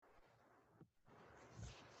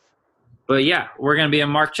But yeah, we're going to be in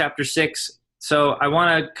Mark chapter 6. So I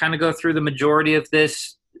want to kind of go through the majority of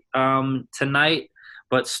this tonight,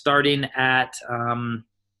 but starting at kind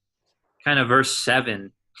of verse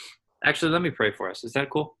 7. Actually, let me pray for us. Is that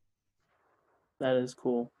cool? That is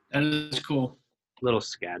cool. That is cool. A little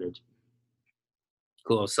scattered.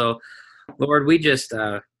 Cool. So, Lord, we just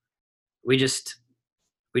say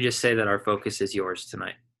that our focus is yours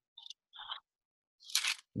tonight.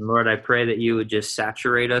 And Lord, I pray that you would just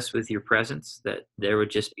saturate us with your presence, that there would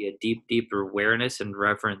just be a deeper awareness and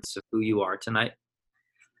reverence of who you are tonight.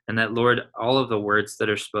 And that, Lord, all of the words that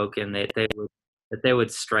are spoken, that they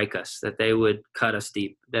would strike us, that they would cut us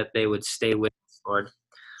deep, that they would stay with us, Lord.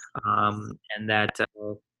 And that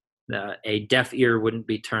a deaf ear wouldn't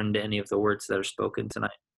be turned to any of the words that are spoken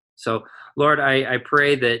tonight. So, Lord, I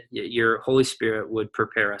pray that your Holy Spirit would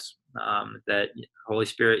prepare us, that Holy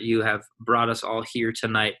Spirit, you have brought us all here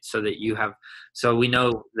tonight so we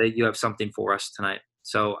know that you have something for us tonight.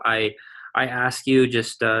 So I ask you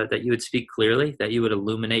just that you would speak clearly, that you would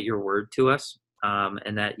illuminate your word to us,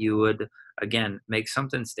 and that you would, again, make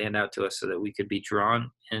something stand out to us so that we could be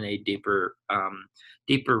drawn in a deeper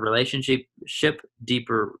relationship,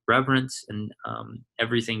 deeper reverence, and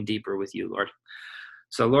everything deeper with you, Lord.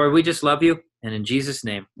 So, Lord, we just love you, and in Jesus'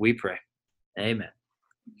 name we pray. Amen.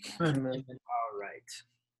 Amen. All right.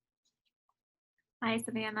 Hi,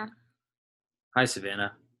 Savannah. Hi,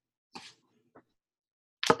 Savannah.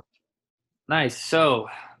 Nice. So,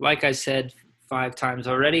 like I said 5 times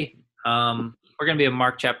already, we're going to be in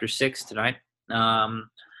Mark chapter 6 tonight. And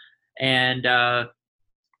we're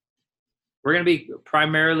going to be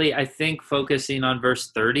primarily, I think, focusing on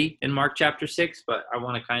verse 30 in Mark chapter 6, but I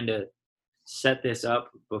want to kind of set this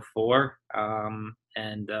up before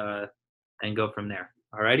and go from there.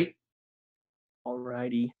 All righty?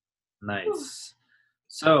 Alrighty. Nice.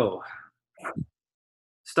 So,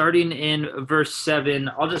 starting in verse 7,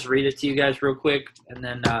 I'll just read it to you guys real quick, and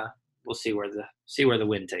then we'll see where the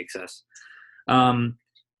wind takes us. And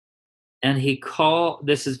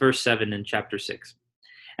this is verse 7 in chapter 6.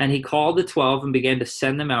 And he called the 12 and began to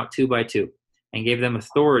send them out 2 by 2, and gave them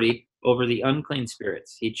authority over the unclean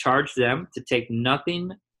spirits. He charged them to take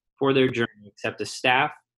nothing for their journey except a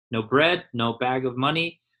staff, no bread, no bag of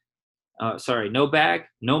money. No bag,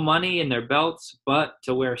 no money in their belts, but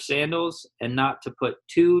to wear sandals, and not to put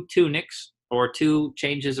 2 tunics or 2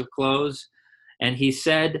 changes of clothes. And he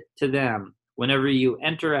said to them, whenever you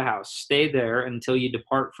enter a house, stay there until you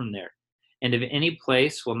depart from there. And if any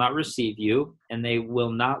place will not receive you, and they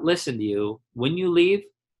will not listen to you, when you leave,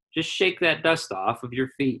 just shake that dust off of your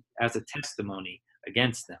feet as a testimony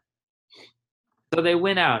against them. So they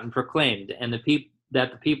went out and proclaimed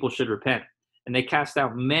that the people should repent. And they cast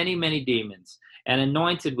out many, many demons, and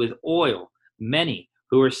anointed with oil many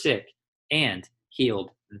who were sick, and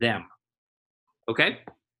healed them. Okay?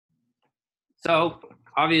 So,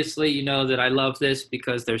 obviously, you know that I love this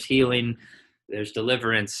because there's healing, there's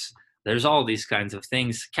deliverance, there's all these kinds of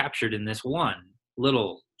things captured in this one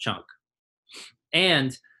little chunk.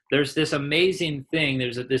 And there's this amazing thing,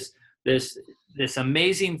 there's this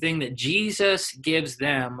amazing thing that Jesus gives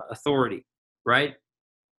them authority, right?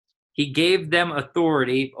 He gave them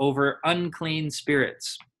authority over unclean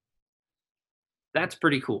spirits. That's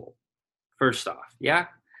pretty cool, first off. Yeah?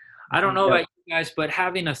 I don't know about you guys, but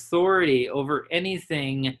having authority over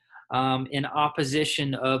anything in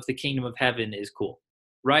opposition of the kingdom of heaven is cool,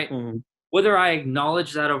 right? Mm-hmm. Whether I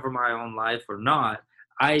acknowledge that over my own life or not,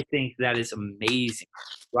 I think that is amazing,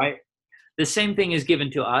 right? The same thing is given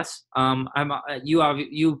to us.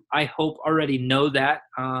 I hope already know that,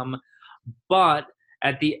 but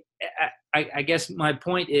I guess my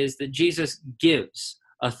point is that Jesus gives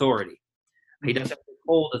authority. He doesn't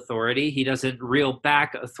hold authority. He doesn't reel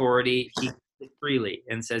back authority. He gives it freely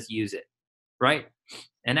and says, use it, right?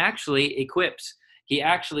 And actually equips. He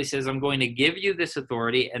actually says, I'm going to give you this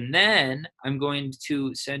authority, and then I'm going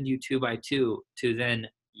to send you 2 by 2 to then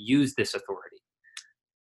use this authority,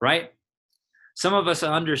 right? Some of us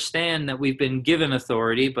understand that we've been given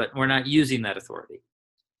authority, but we're not using that authority,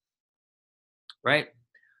 right?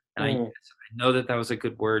 And I know that was a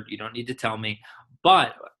good word. You don't need to tell me,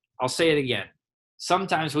 but I'll say it again.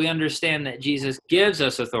 Sometimes we understand that Jesus gives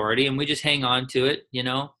us authority and we just hang on to it,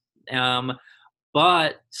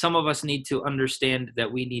 but some of us need to understand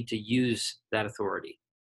that we need to use that authority,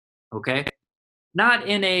 okay? Not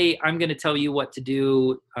in a, I'm going to tell you what to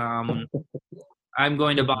do, I'm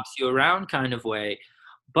going to boss you around kind of way,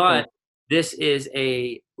 but this is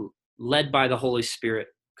a led by the Holy Spirit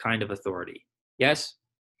kind of authority. Yes?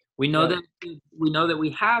 We know that we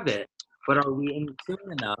have it, but are we in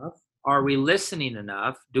tune enough? Are we listening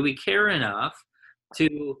enough? Do we care enough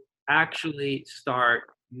to actually start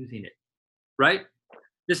using it, right?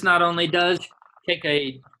 This not only does take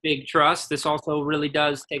a big trust, this also really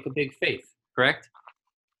does take a big faith, correct?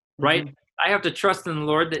 Right? Mhm. I have to trust in the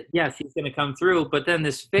Lord that, yes, he's going to come through, but then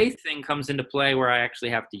this faith thing comes into play where I actually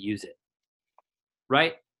have to use it,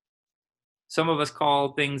 right? Some of us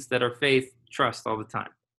call things that are faith trust all the time,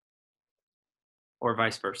 or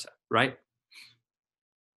vice versa, right?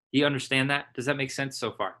 Do you understand that? Does that make sense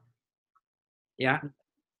so far? Yeah?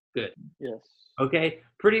 Good. Yes. Okay,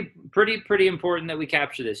 pretty important that we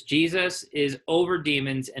capture this. Jesus is over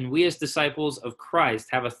demons, and we as disciples of Christ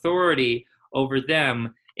have authority over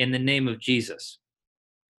them in the name of Jesus.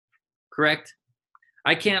 Correct?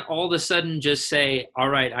 I can't all of a sudden just say, all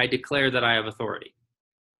right, I declare that I have authority.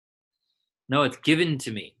 No, it's given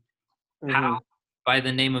to me. How? Mhm. By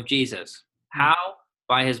the name of Jesus. How?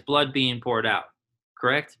 By his blood being poured out.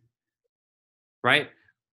 Correct? Right?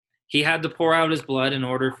 He had to pour out his blood in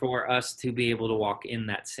order for us to be able to walk in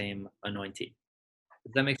that same anointing.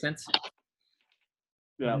 Does that make sense?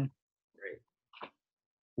 Yeah. Great.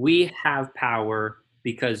 We have power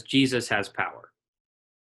because Jesus has power.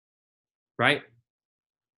 Right?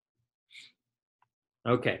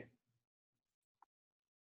 Okay.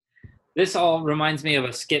 This all reminds me of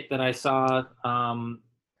a skit that I saw a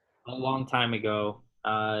long time ago.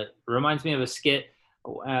 Reminds me of a skit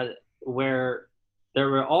where there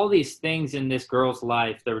were all these things in this girl's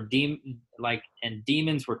life. There were and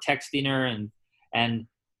demons were texting her and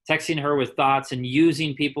texting her with thoughts and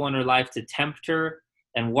using people in her life to tempt her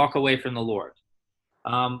and walk away from the Lord.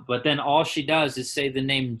 But then all she does is say the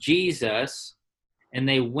name Jesus, and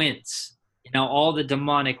they wince. All the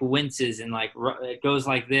demonic winces and it goes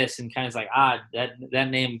like this and kind of like, that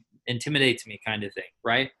name intimidates me, kind of thing,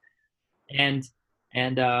 right? And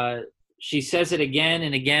she says it again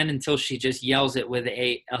and again until she just yells it with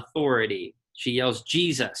a authority. She yells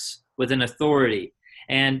Jesus with an authority,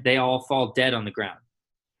 and they all fall dead on the ground,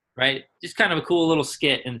 right? Just kind of a cool little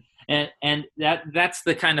skit, and that's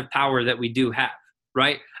the kind of power that we do have,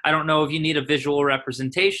 right? I don't know if you need a visual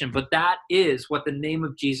representation, but that is what the name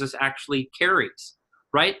of Jesus actually carries,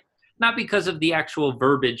 right? Not because of the actual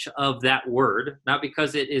verbiage of that word, not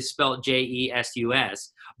because it is spelled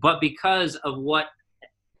Jesus, but because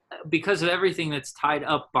of everything that's tied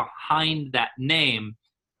up behind that name.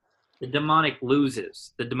 The demonic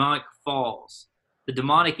loses, the demonic falls, the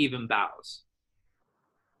demonic even bows.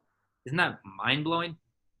 Isn't that mind-blowing?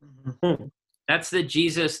 Mhm. That's the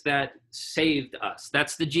Jesus that saved us.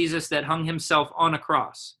 That's the Jesus that hung himself on a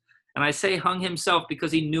cross. And I say hung himself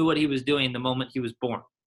because he knew what he was doing the moment he was born,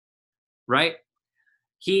 right?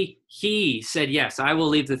 He said, yes, I will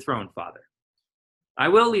leave the throne, Father. I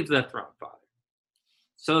will leave the throne, Father,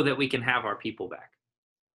 so that we can have our people back.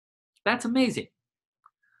 That's amazing.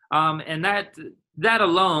 And that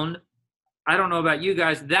alone, I don't know about you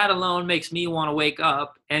guys, that alone makes me want to wake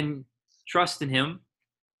up and trust in him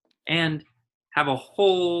and have a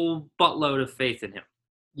whole buttload of faith in him.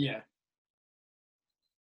 Yeah.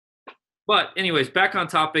 But anyways, back on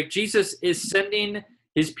topic, Jesus is sending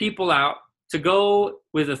his people out to go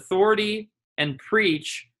with authority and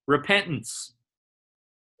preach repentance.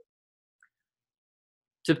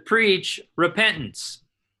 To preach repentance.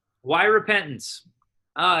 Why repentance?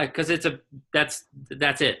 Because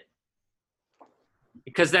that's it.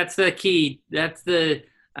 Because that's the key. That's the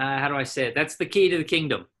how do I say it? That's the key to the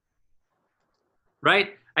kingdom.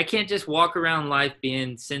 Right? I can't just walk around life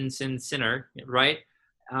being sinner, right?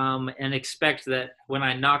 And expect that when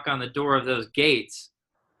I knock on the door of those gates,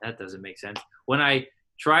 that doesn't make sense. When I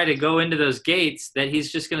try to go into those gates, that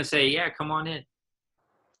he's just going to say, yeah, come on in.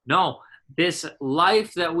 No, this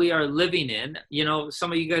life that we are living in,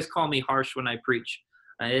 some of you guys call me harsh when I preach,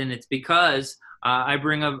 and it's because I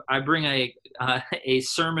bring a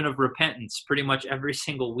sermon of repentance pretty much every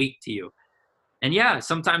single week to you. And yeah,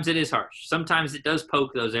 sometimes it is harsh. Sometimes it does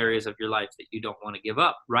poke those areas of your life that you don't want to give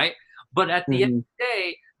up, right? But at the end of the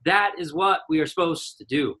day, that is what we are supposed to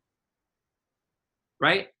do,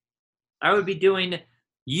 right? I would be doing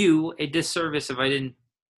you a disservice if I didn't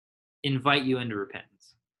invite you into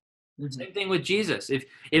repentance. Mm-hmm. Same thing with Jesus.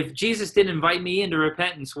 If Jesus didn't invite me into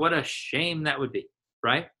repentance, what a shame that would be,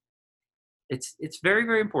 right? It's very,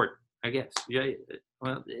 very important, I guess. Yeah,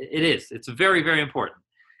 well, it is. It's very, very important.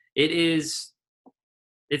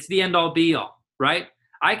 It's the end all be all, right?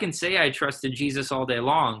 I can say I trust in Jesus all day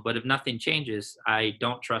long, but if nothing changes, I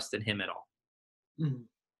don't trust in him at all. Mm-hmm.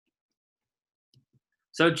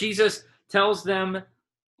 So Jesus tells them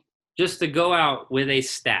just to go out with a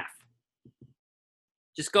staff.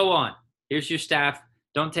 Just go on. Here's your staff.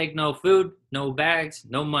 Don't take no food, no bags,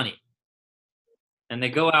 no money. And they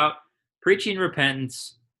go out preaching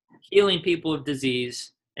repentance healing people of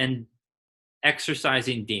disease, and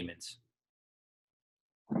exorcising demons.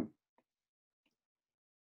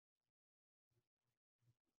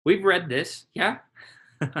 We've read this, yeah?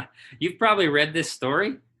 You've probably read this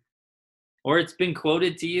story, or it's been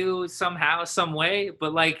quoted to you somehow, some way,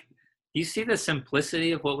 but like, do you see the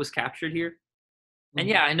simplicity of what was captured here? And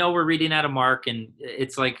yeah, I know we're reading out of Mark, and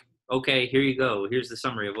it's like, okay, here you go. Here's the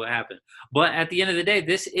summary of what happened. But at the end of the day,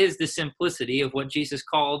 this is the simplicity of what Jesus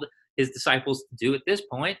called his disciples to do at this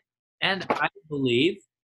point. And I believe,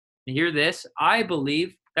 hear this, I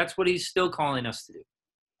believe that's what he's still calling us to do.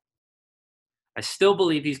 I still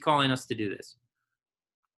believe he's calling us to do this.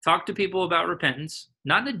 Talk to people about repentance,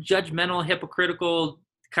 not in a judgmental, hypocritical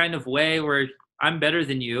kind of way where I'm better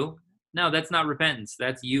than you. No, that's not repentance.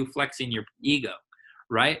 That's you flexing your ego,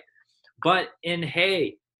 right? But in,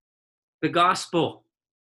 hey, the gospel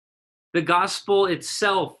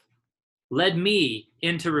itself led me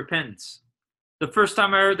into repentance. The first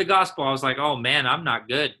time I heard the gospel, I was like, oh man, I'm not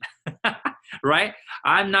good, right?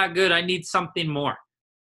 I'm not good. I need something more.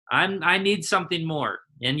 I need something more.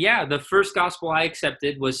 And yeah, the first gospel I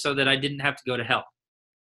accepted was so that I didn't have to go to hell,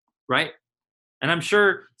 right? And I'm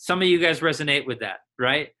sure some of you guys resonate with that,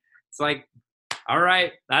 right? It's like, all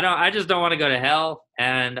right, I just don't want to go to hell,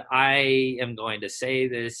 and I am going to say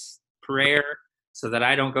this prayer so that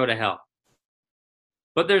I don't go to hell.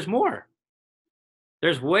 But there's more.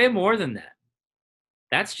 There's way more than that.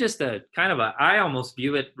 That's just a kind of I almost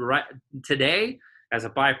view it right today as a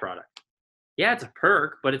byproduct. Yeah, it's a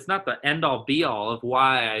perk, but it's not the end all be all of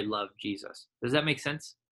why I love Jesus. Does that make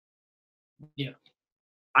sense? Yeah.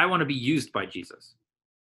 I want to be used by Jesus.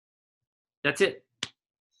 That's it.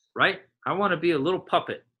 Right? I want to be a little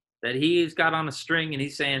puppet that he's got on a string and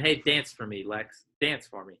he's saying, hey, dance for me, Lex. Dance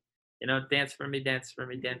for me. You know, dance for me, dance for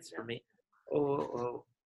me, dance for me. Oh.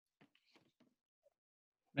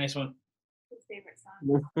 Nice one. His favorite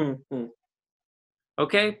song.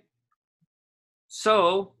 Okay.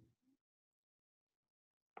 So,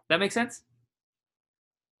 that makes sense?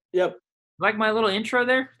 Yep. Like my little intro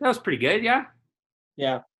there? That was pretty good, yeah?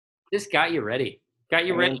 Yeah. Just got you ready. Got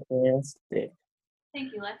you ready. Fantastic.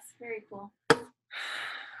 Thank you, Lex. Very cool.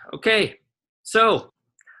 Okay. So,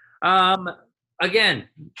 again,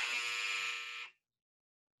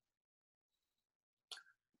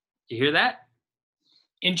 did you hear that?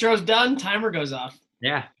 Intro's done. Timer goes off.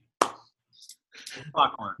 Yeah.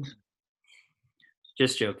 Popcorn.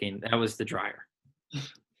 Just joking. That was the dryer.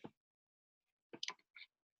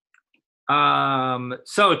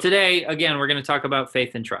 So today, again, we're going to talk about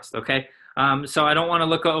faith and trust, okay? So I don't want to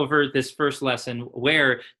look over this first lesson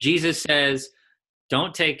where Jesus says,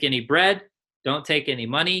 don't take any bread, don't take any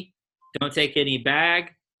money, don't take any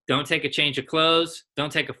bag, don't take a change of clothes,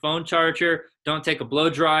 don't take a phone charger, don't take a blow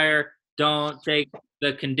dryer, don't take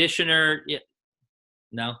the conditioner.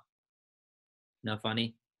 No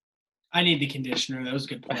funny. I need the conditioner. That was a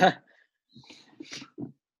good point.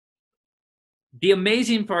 The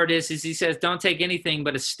amazing part is he says, don't take anything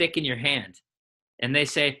but a stick in your hand. And they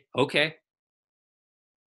say, okay,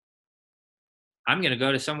 I'm going to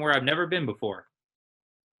go to somewhere I've never been before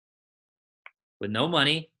with no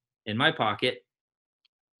money in my pocket,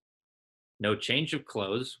 no change of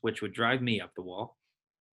clothes, which would drive me up the wall,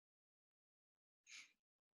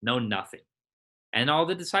 no nothing. And all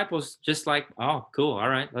the disciples just like, oh, cool. All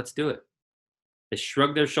right, let's do it. They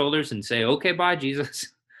shrug their shoulders and say, okay, bye, Jesus.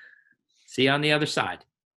 See you on the other side.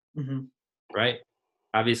 Mm-hmm. Right?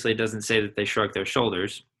 Obviously, it doesn't say that they shrug their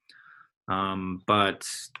shoulders, but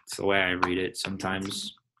it's the way I read it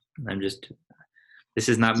sometimes. This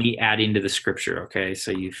is not me adding to the scripture, okay?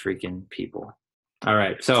 So you freaking people. All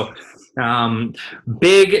right, so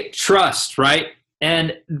big trust, right?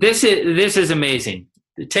 And this is amazing.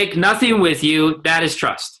 Take nothing with you, that is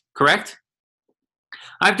trust, correct?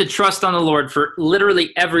 I have to trust on the Lord for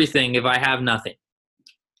literally everything if I have nothing.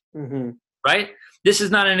 Mm-hmm. Right? This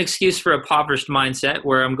is not an excuse for a impoverished mindset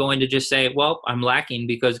where I'm going to just say, well, I'm lacking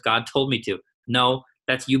because God told me to. No,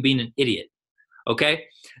 that's you being an idiot. Okay?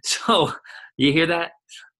 So, you hear that?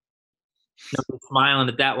 I'm smiling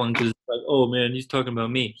at that one because it's like, oh man, he's talking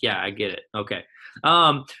about me. Yeah, I get it. Okay.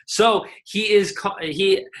 So he's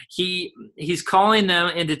calling them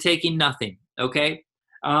into taking nothing. Okay?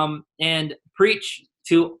 And preach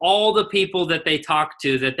to all the people that they talk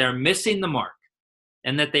to that they're missing the mark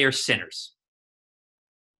and that they are sinners.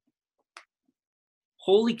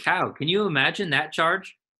 Holy cow. Can you imagine that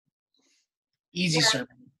charge? Easy sermon.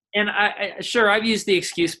 And I've used the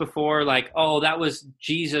excuse before, like, oh, that was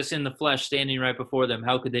Jesus in the flesh standing right before them.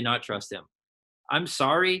 How could they not trust him? I'm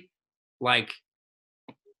sorry. Like,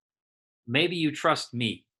 maybe you trust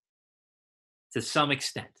me to some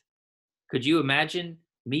extent. Could you imagine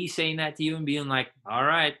me saying that to you and being like, all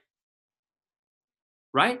right,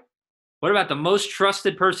 right? What about the most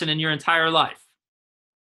trusted person in your entire life,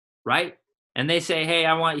 right? And they say, hey,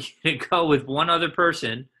 I want you to go with one other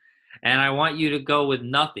person, and I want you to go with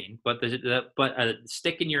nothing but but a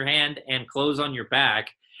stick in your hand and clothes on your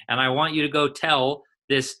back, and I want you to go tell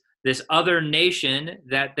this other nation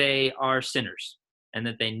that they are sinners and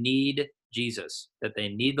that they need Jesus, that they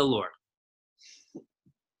need the Lord.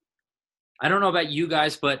 I don't know about you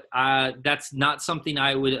guys, but that's not something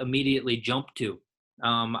I would immediately jump to.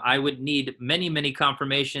 I would need many, many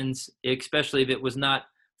confirmations, especially if it was not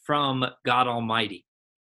from God Almighty.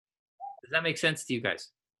 Does that make sense to you guys?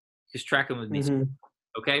 Just tracking with me, Mhm.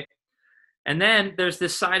 okay? And then there's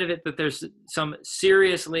this side of it that there's some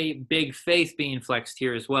seriously big faith being flexed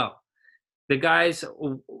here as well. The guys,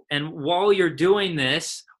 and while you're doing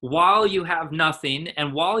this, while you have nothing,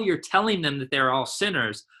 and while you're telling them that they're all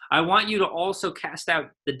sinners, I want you to also cast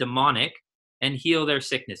out the demonic and heal their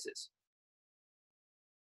sicknesses.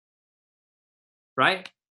 Right?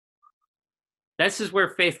 This is where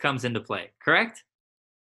faith comes into play, correct?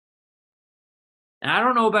 And I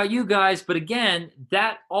don't know about you guys, but again,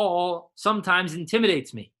 that all sometimes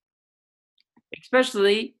intimidates me,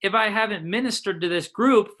 especially if I haven't ministered to this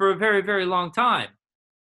group for a very, very long time.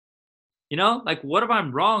 You know, like what if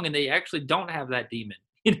I'm wrong and they actually don't have that demon?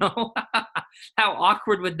 You know, how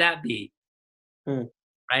awkward would that be? Hmm.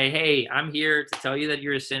 Right? Hey, I'm here to tell you that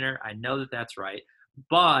you're a sinner. I know that that's right.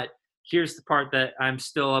 But here's the part that I'm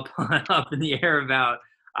still up in the air about.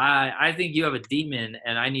 I think you have a demon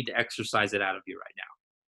and I need to exorcise it out of you right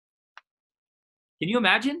now. Can you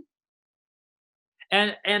imagine?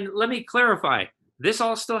 And let me clarify. This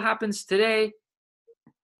all still happens today.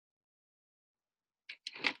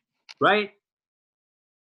 Right?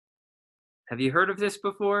 Have you heard of this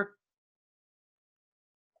before?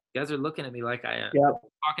 You guys are looking at me like I am Yep.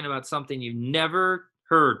 talking about something you've never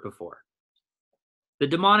heard before. The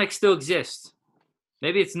demonic still exists.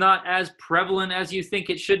 Maybe it's not as prevalent as you think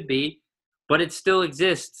it should be, but it still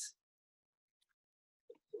exists.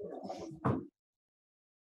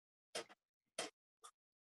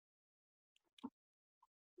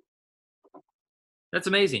 That's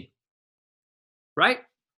amazing. Right?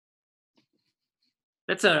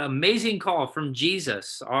 That's an amazing call from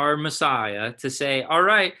Jesus, our Messiah, to say, all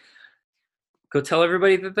right, go tell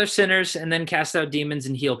everybody that they're sinners and then cast out demons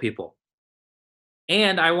and heal people.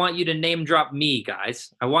 And I want you to name drop me,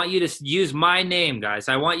 guys. I want you to use my name, guys.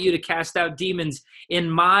 I want you to cast out demons in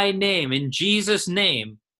my name, in Jesus'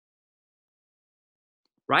 name.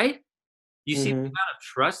 Right? You see the amount of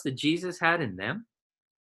trust that Jesus had in them?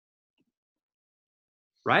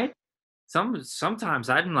 Right? Sometimes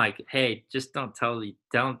I'm like, hey, just don't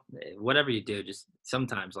whatever you do, just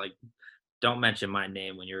sometimes like don't mention my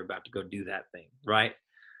name when you're about to go do that thing, right?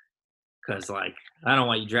 Because like I don't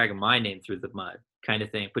want you dragging my name through the mud, kind of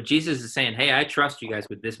thing. But Jesus is saying, hey, I trust you guys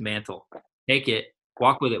with this mantle. Take it,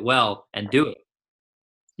 walk with it well, and do it.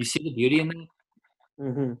 You see the beauty in that?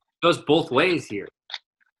 Mm-hmm. It goes both ways here,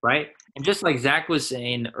 right? And just like Zach was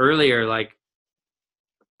saying earlier, like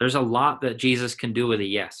there's a lot that Jesus can do with a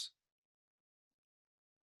yes.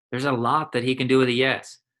 There's a lot that he can do with a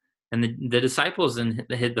yes. And the disciples and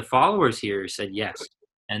the followers here said yes.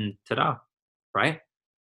 And ta-da, right?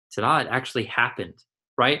 Ta-da, it actually happened,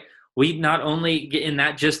 right? We not only get in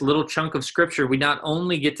that just little chunk of scripture, we not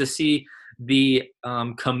only get to see the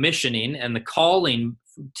commissioning and the calling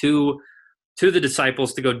to the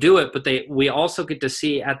disciples to go do it, but we also get to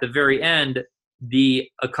see at the very end the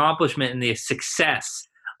accomplishment and the success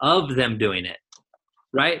of them doing it,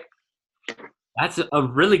 right? That's a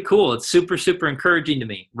really cool. It's super, super encouraging to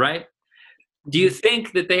me, right? Do you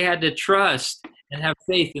think that they had to trust and have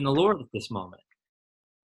faith in the Lord at this moment?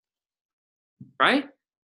 Right?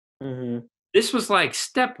 Mm-hmm. This was like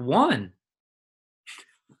step one.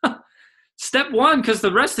 Step one, because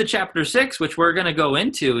the rest of chapter 6, which we're going to go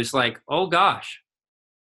into, is like, oh gosh,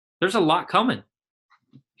 there's a lot coming,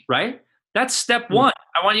 right? That's step one.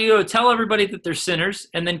 I want you to tell everybody that they're sinners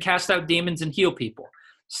and then cast out demons and heal people.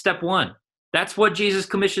 Step one. That's what Jesus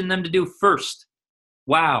commissioned them to do first.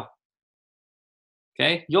 Wow.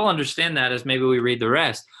 Okay, you'll understand that as maybe we read the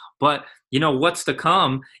rest. But you know what's to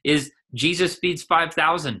come is Jesus feeds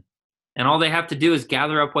 5,000, and all they have to do is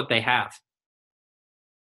gather up what they have.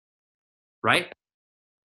 Right?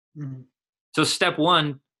 Mm-hmm. So step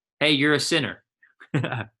one, hey, you're a sinner.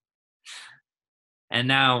 And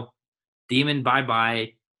now, demon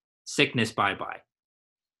bye-bye, sickness bye-bye.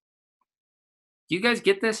 Do you guys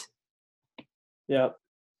get this? Yep.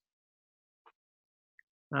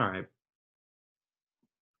 All right.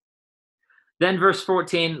 Then verse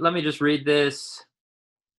 14, let me just read this.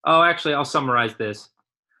 Oh, actually, I'll summarize this.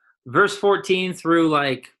 Verse 14 through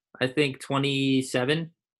like, I think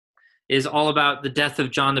 27 is all about the death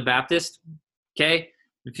of John the Baptist. Okay?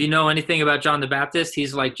 If you know anything about John the Baptist,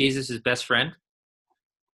 he's like Jesus' best friend.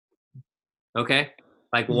 Okay?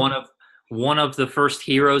 Like one of the first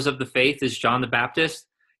heroes of the faith is John the Baptist.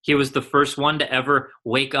 He was the first one to ever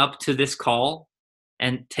wake up to this call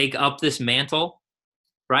and take up this mantle,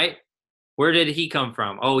 right? Where did he come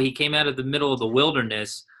from? Oh, he came out of the middle of the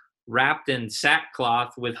wilderness, wrapped in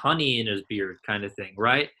sackcloth with honey in his beard, kind of thing,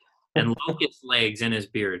 right? And locust legs in his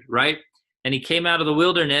beard, right? And he came out of the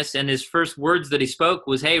wilderness, and his first words that he spoke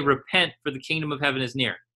was, hey, repent, for the kingdom of heaven is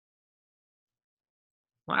near.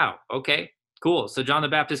 Wow, okay, cool. So John the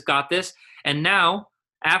Baptist got this. And now,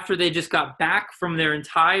 after they just got back from their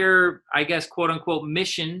entire, I guess, quote unquote,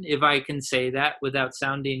 mission, if I can say that without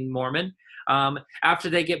sounding Mormon, after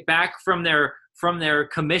they get back from their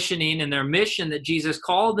commissioning and their mission that Jesus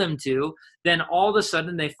called them to, then all of a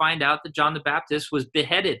sudden they find out that John the Baptist was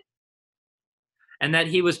beheaded and that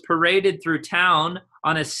he was paraded through town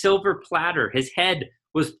on a silver platter. His head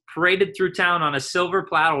was paraded through town on a silver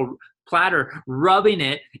platter, rubbing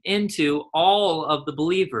it into all of the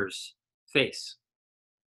believers' face.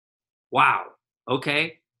 Wow.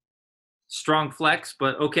 Okay. Strong flex,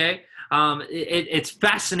 but okay. It's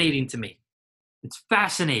fascinating to me. It's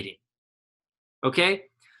fascinating. Okay.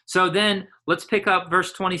 So then let's pick up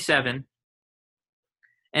verse 27.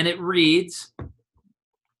 And it reads,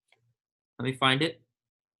 let me find it.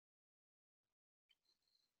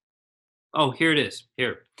 Oh, here it is.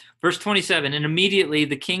 Here. Verse 27. And immediately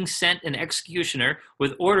the king sent an executioner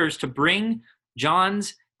with orders to bring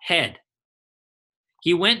John's head.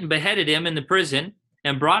 He went and beheaded him in the prison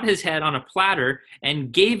and brought his head on a platter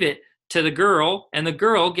and gave it to the girl, and the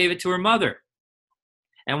girl gave it to her mother.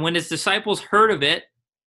 And when his disciples heard of it,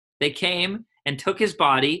 they came and took his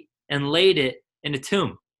body and laid it in a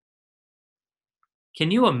tomb. Can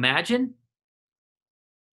you imagine?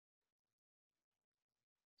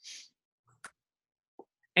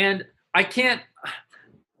 And I could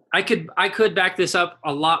back this up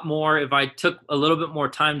a lot more if I took a little bit more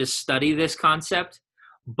time to study this concept,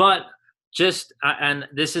 but and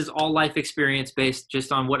this is all life experience based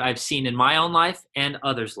just on what I've seen in my own life and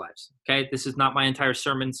others' lives. Okay. This is not my entire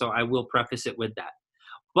sermon, so I will preface it with that.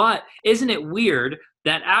 But isn't it weird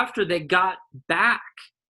that after they got back,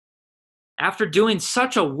 after doing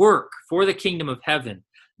such a work for the kingdom of heaven,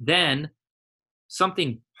 then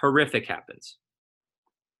something horrific happens,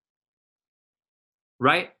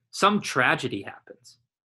 right? Some tragedy happens.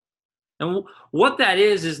 And what that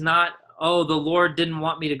is not, oh, the Lord didn't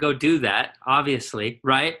want me to go do that, obviously,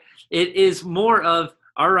 right? It is more of,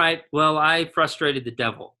 all right, well, I frustrated the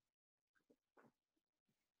devil.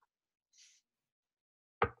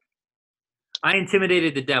 I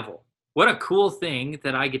intimidated the devil. What a cool thing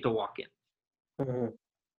that I get to walk in. Mm-hmm.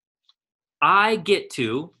 I get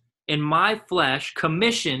to, in my flesh,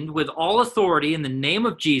 commissioned with all authority in the name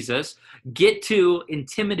of Jesus, get to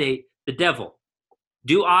intimidate the devil.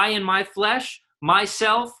 Do I, in my flesh,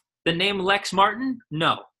 myself, the name Lex Martin?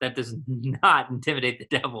 No, that does not intimidate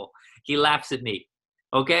the devil. He laughs at me,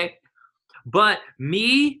 okay? But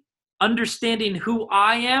me understanding who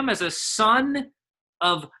I am as a son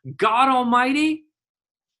of God Almighty,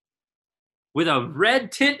 with a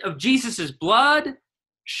red tint of Jesus's blood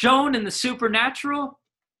shown in the supernatural,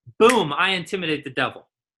 boom, I intimidate the devil.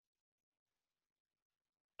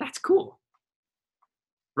 That's cool,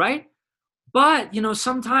 right? But,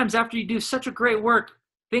 sometimes after you do such a great work,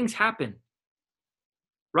 things happen,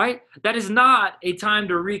 right? That is not a time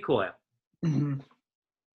to recoil,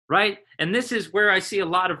 right? And this is where I see a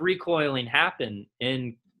lot of recoiling happen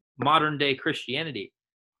in modern day Christianity.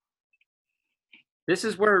 This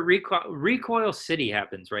is where recoil city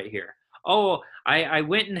happens right here. Oh, I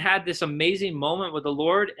went and had this amazing moment with the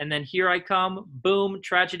Lord, and then here I come, boom,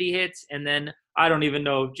 tragedy hits, and then I don't even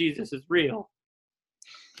know if Jesus is real.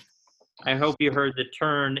 I hope you heard the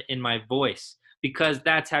turn in my voice, because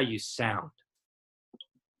that's how you sound.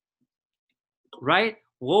 Right?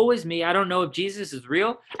 Woe is me, I don't know if Jesus is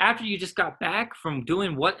real. After you just got back from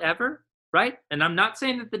doing whatever, right? And I'm not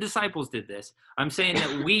saying that the disciples did this. I'm saying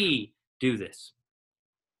that we do this.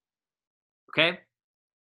 Okay?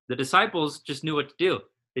 The disciples just knew what to do.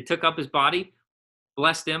 They took up his body,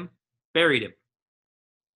 blessed him, buried him,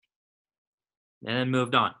 and then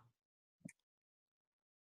moved on.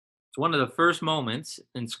 It's one of the first moments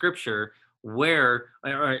in Scripture where,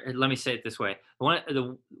 or let me say it this way,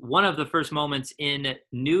 one of the first moments in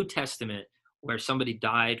New Testament where somebody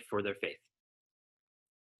died for their faith,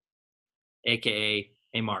 aka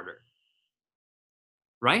a martyr.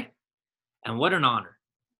 right? And what an honor,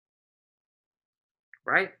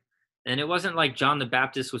 right? And it wasn't like John the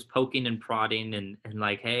Baptist was poking and prodding and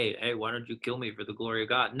like, hey, why don't you kill me for the glory of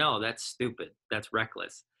God? No, that's stupid. That's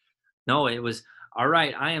reckless. No, it was, all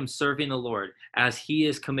right, I am serving the Lord as he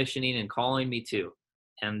is commissioning and calling me to.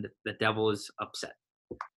 And the devil is upset.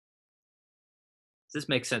 Does this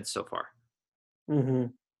make sense so far? Mm-hmm.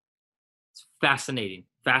 It's fascinating.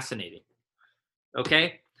 Fascinating.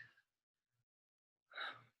 Okay?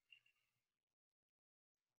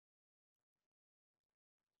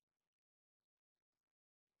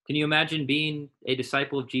 Can you imagine being a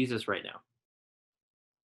disciple of Jesus right now?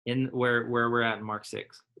 In where we're at in Mark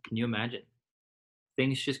 6. Can you imagine?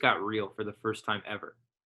 Things just got real for the first time ever.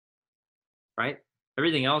 Right?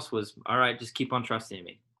 Everything else was, all right, just keep on trusting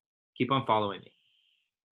me. Keep on following me.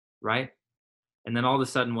 Right? And then all of a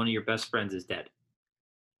sudden, one of your best friends is dead.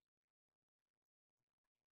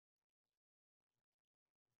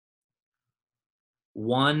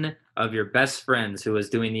 One of your best friends who was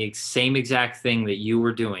doing the same exact thing that you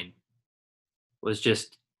were doing was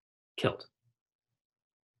just killed.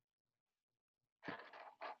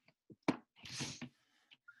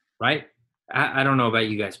 Right? I don't know about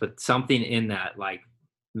you guys, but something in that like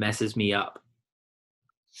messes me up.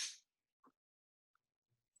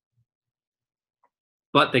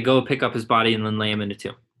 But they go pick up his body and then lay him in a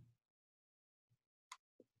tomb.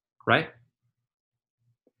 Right?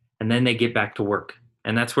 And then they get back to work.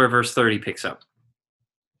 And that's where verse 30 picks up.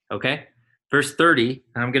 Okay? Verse 30,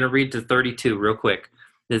 and I'm going to read to 32 real quick.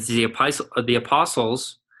 This is the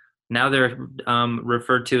apostles. Now they're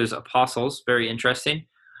referred to as apostles. Very interesting.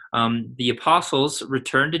 The apostles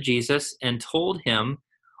returned to Jesus and told him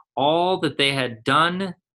all that they had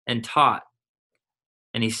done and taught.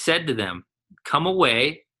 And he said to them, come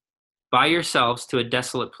away by yourselves to a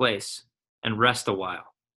desolate place and rest a while.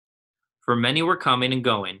 For many were coming and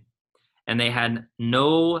going, and they had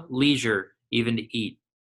no leisure even to eat.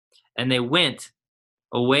 And they went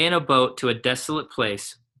away in a boat to a desolate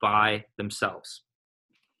place by themselves.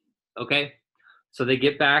 Okay? So they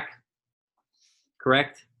get back,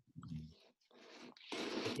 correct?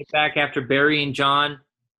 They get back after burying John,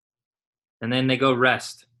 and then they go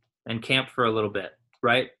rest and camp for a little bit,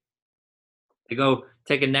 right? They go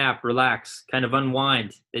take a nap, relax, kind of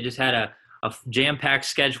unwind. They just had a jam-packed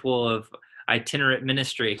schedule of itinerant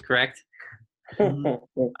ministry, correct?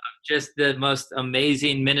 Just the most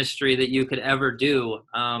amazing ministry that you could ever do.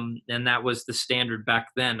 And that was the standard back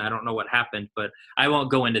then. I don't know what happened, but I won't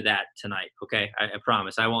go into that tonight, okay? I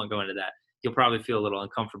promise I won't go into that. You'll probably feel a little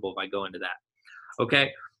uncomfortable if I go into that,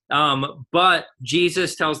 okay? But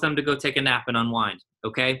Jesus tells them to go take a nap and unwind,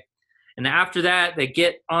 okay? And after that, they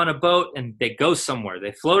get on a boat and they go somewhere.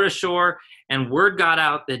 They float ashore, and word got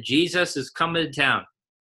out that Jesus is coming to town,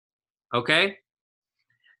 okay?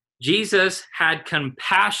 Jesus had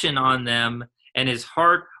compassion on them, and his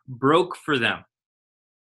heart broke for them.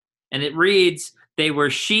 And it reads, they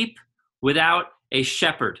were sheep without a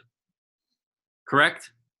shepherd.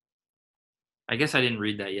 Correct? I guess I didn't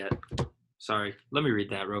read that yet. Sorry. Let me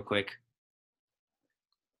read that real quick.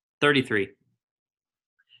 33.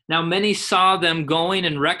 Now many saw them going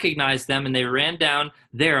and recognized them, and they ran down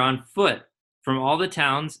there on foot from all the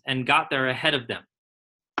towns and got there ahead of them.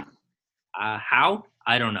 How?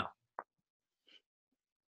 I don't know.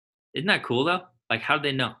 Isn't that cool though? Like, how'd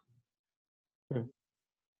they know?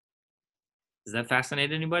 Does that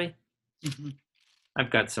fascinate anybody? Mm-hmm. I've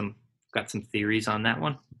got some theories on that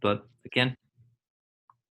one, but again,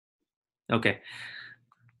 okay.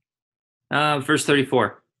 Verse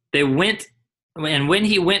 34. They went, and when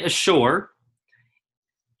he went ashore,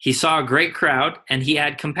 he saw a great crowd, and he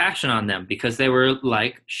had compassion on them because they were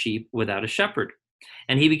like sheep without a shepherd.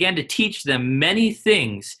 And he began to teach them many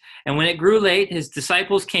things. And when it grew late, his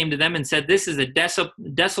disciples came to them and said, this is a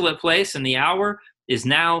desolate place, and the hour is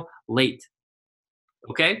now late.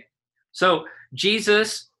 Okay? So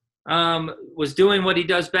Jesus was doing what he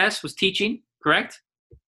does best, was teaching, correct?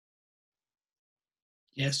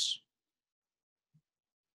 Yes.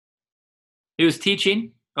 He was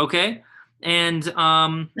teaching, okay? And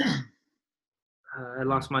I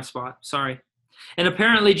lost my spot. Sorry. And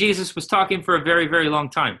apparently Jesus was talking for a very, very long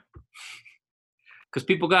time because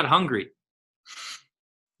people got hungry.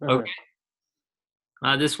 Okay.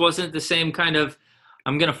 This wasn't the same kind of,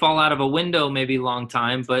 I'm going to fall out of a window maybe long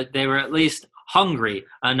time, but they were at least hungry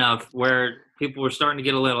enough where people were starting to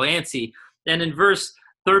get a little antsy. And in verse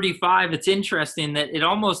 35, it's interesting that it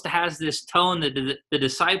almost has this tone that the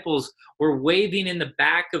disciples were waving in the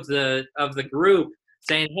back of the group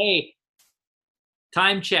saying, hey,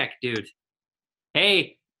 time check, dude.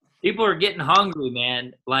 Hey, People are getting hungry,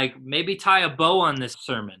 man. Like, maybe tie a bow on this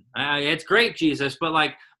sermon. It's great, Jesus, but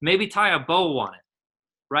like, maybe tie a bow on it,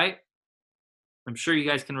 right? I'm sure you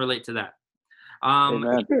guys can relate to that.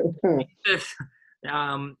 Amen.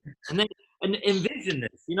 And then envision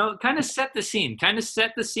this, kind of set the scene,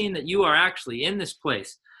 that you are actually in this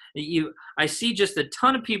place. I see just a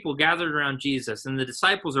ton of people gathered around Jesus, and the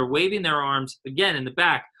disciples are waving their arms again in the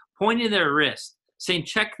back, pointing their wrist, saying,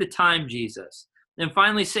 "Check the time, Jesus." And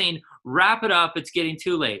finally saying, "Wrap it up. It's getting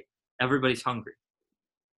too late. Everybody's hungry."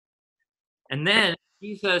 And then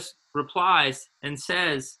Jesus replies and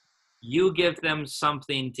says, "You give them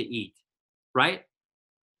something to eat," right?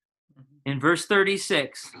 In verse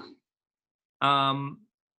 36,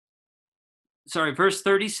 verse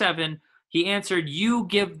 37, he answered, "You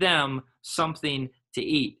give them something to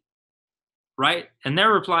eat," right? And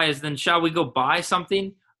their reply is, "Then shall we go buy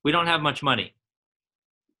something? We don't have much money,"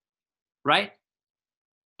 right?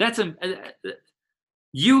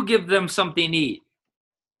 You give them something to eat.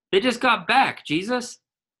 They just got back, Jesus.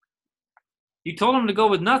 You told them to go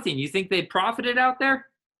with nothing. You think they profited out there?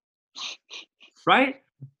 Right?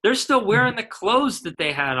 They're still wearing the clothes that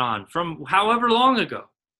they had on from however long ago,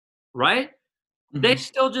 right? They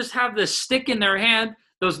still just have this stick in their hand,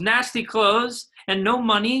 those nasty clothes, and no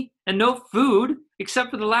money and no food except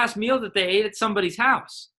for the last meal that they ate at somebody's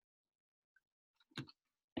house.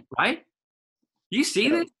 Right? You see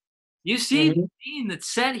this? You see the scene that's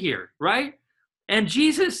set here, right? And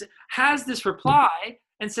Jesus has this reply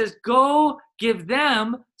and says, "Go give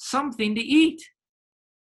them something to eat."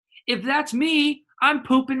 If that's me, I'm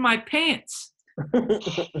pooping my pants.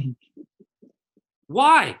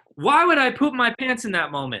 Why? Why would I poop my pants in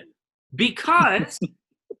that moment? Because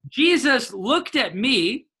Jesus looked at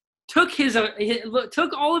me, took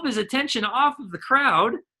all of his attention off of the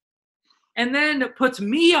crowd, and then puts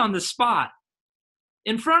me on the spot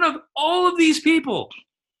in front of all of these people.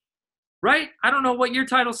 Right? I don't know what your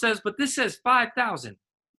title says, but this says 5,000.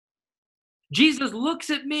 Jesus looks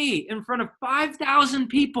at me in front of 5,000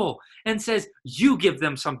 people and says, "You give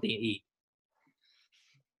them something to eat."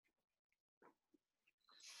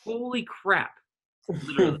 Holy crap.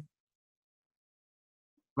 Literally.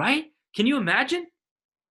 Right? Can you imagine?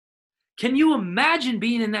 Can you imagine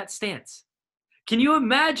being in that stance? Can you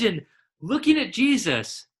imagine looking at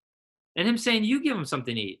Jesus and him saying, "You give them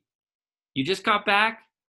something to eat"? You just got back,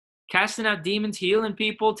 casting out demons, healing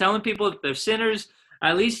people, telling people that they're sinners.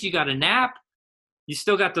 At least you got a nap. You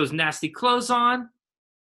still got those nasty clothes on.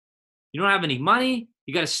 You don't have any money.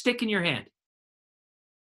 You got a stick in your hand.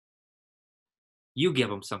 You give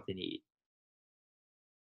them something to eat.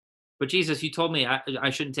 But Jesus, you told me I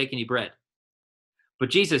shouldn't take any bread. But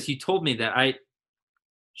Jesus, you told me that I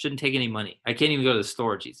shouldn't take any money. I can't even go to the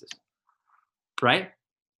store, Jesus. Right?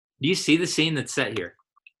 Do you see the scene that's set here?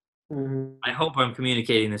 I hope I'm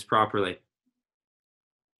communicating this properly.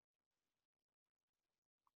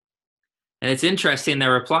 And it's interesting,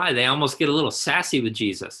 their reply, they almost get a little sassy with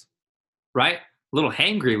Jesus, right? A little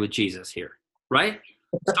hangry with Jesus here, right?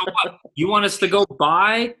 So what? You want us to go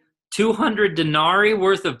buy 200 denarii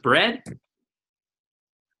worth of bread?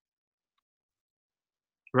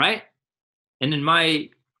 Right? And in my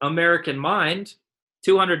American mind,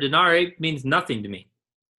 200 denarii means nothing to me.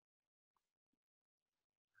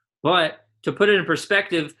 But to put it in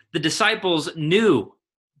perspective, the disciples knew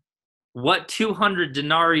what 200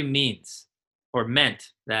 denarii means, or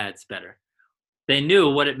meant. That's better. They knew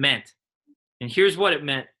what it meant. And here's what it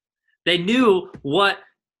meant. They knew what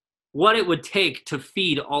it would take to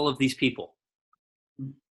feed all of these people.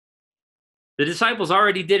 The disciples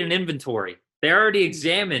already did an inventory. They already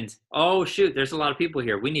examined, oh shoot, there's a lot of people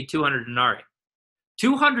here. We need 200 denarii.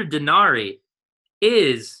 200 denarii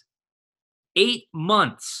is 8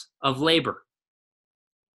 months of labor.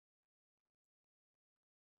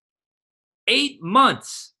 8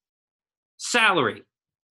 months salary.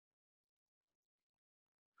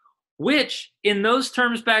 Which, in those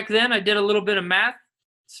terms back then, I did a little bit of math.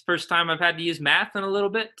 It's the first time I've had to use math in a little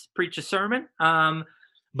bit to preach a sermon.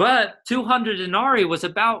 But 200 denarii was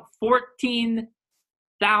about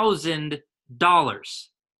 $14,000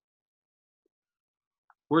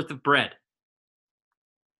 worth of bread.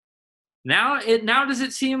 Now does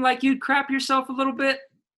it seem like you'd crap yourself a little bit?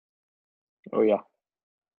 Oh, yeah.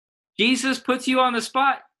 Jesus puts you on the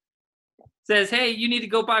spot, says, hey, you need to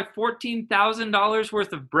go buy $14,000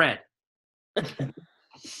 worth of bread.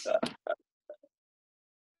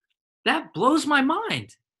 That blows my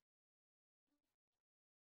mind.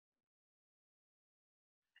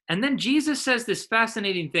 And then Jesus says this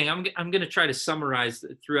fascinating thing. I'm going to try to summarize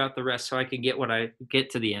throughout the rest so I can get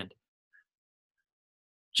to the end.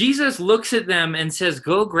 Jesus looks at them and says,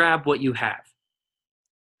 go grab what you have.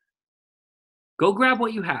 Go grab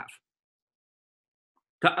what you have.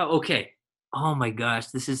 Okay. Oh my gosh,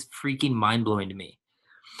 this is freaking mind-blowing to me.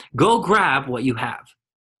 Go grab what you have,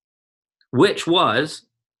 which was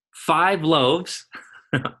 5 loaves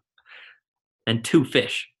and 2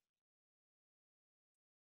 fish.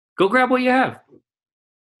 Go grab what you have.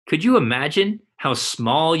 Could you imagine how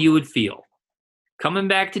small you would feel coming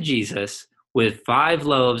back to Jesus with 5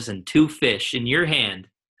 loaves and 2 fish in your hand?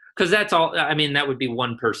 Because that's all, I mean, that would be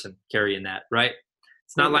one person carrying that, right?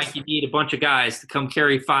 It's not like you need a bunch of guys to come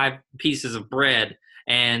carry 5 pieces of bread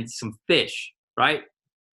and some fish, right?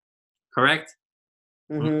 Correct?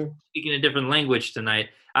 Mm-hmm. Speaking a different language tonight.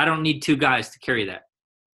 I don't need 2 guys to carry that,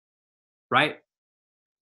 right?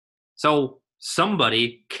 So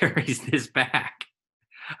somebody carries this back.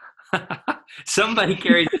 Somebody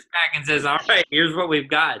carries this back and says, all right, here's what we've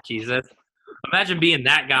got, Jesus. Imagine being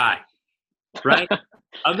that guy, right?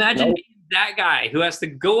 Imagine being that guy who has to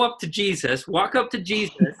go up to Jesus, walk up to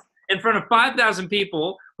Jesus in front of 5,000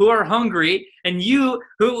 people who are hungry, and you,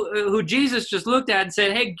 who Jesus just looked at and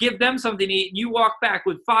said, hey, give them something to eat, and you walk back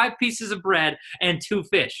with 5 pieces of bread and 2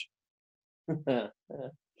 fish.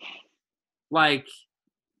 Like,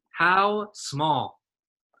 how small,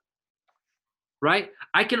 right?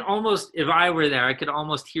 I can almost, if I were there, I could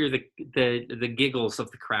almost hear the giggles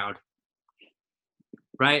of the crowd,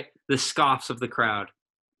 right? The scoffs of the crowd,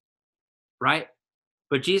 right?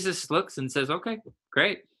 But Jesus looks and says, okay,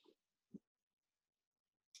 great.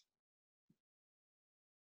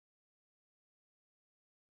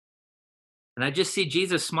 And I just see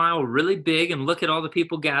Jesus smile really big and look at all the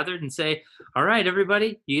people gathered and say, all right,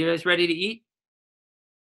 everybody, you guys ready to eat?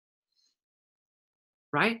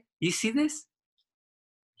 Right? You see this?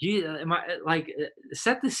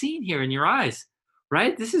 Set the scene here in your eyes,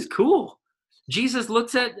 right? This is cool. Jesus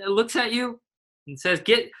looks at you and says,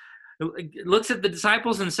 looks at the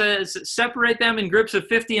disciples and says, separate them in groups of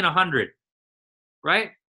 50 and 100,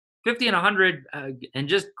 right? 50 and 100, and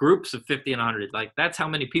just groups of 50 and 100. Like, that's how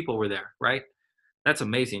many people were there, right? That's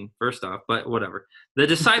amazing, first off, but whatever. The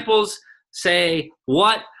disciples say,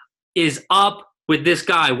 what is up with this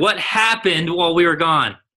guy? What happened while we were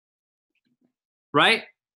gone? Right?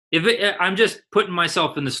 I'm just putting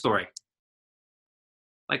myself in the story.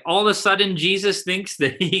 Like, all of a sudden, Jesus thinks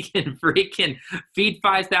that he can freaking feed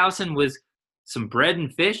 5,000 with some bread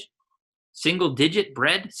and fish? Single-digit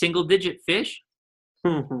bread, single-digit fish?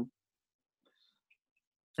 And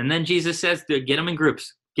then Jesus says, get them in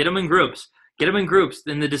groups. Get them in groups. Get them in groups.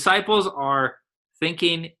 And the disciples are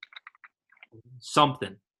thinking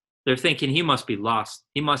something. They're thinking he must be lost.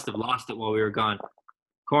 He must have lost it while we were gone.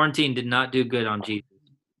 Quarantine did not do good on Jesus.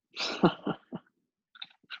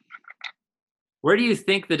 Where do you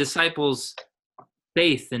think the disciples'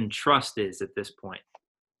 faith and trust is at this point?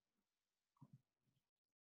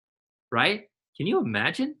 Right? Can you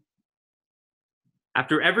imagine?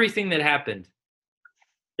 After everything that happened,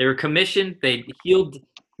 they were commissioned, they healed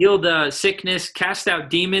sickness, cast out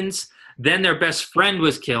demons, then their best friend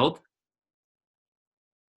was killed.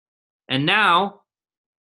 And now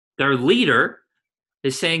their leader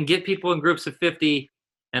is saying, get people in groups of 50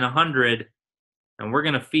 and 100, and we're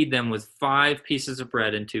going to feed them with 5 pieces of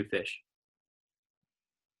bread and 2 fish.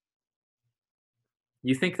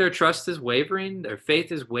 You think their trust is wavering? Their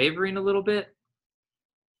faith is wavering a little bit?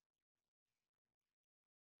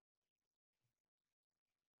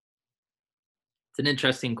 It's an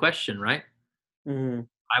interesting question, right? Mm-hmm.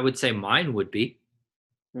 I would say mine would be.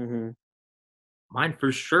 Mm-hmm. Mine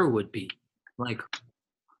for sure would be. Like,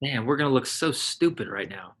 man, we're going to look so stupid right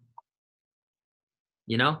now.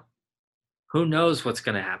 You know? Who knows what's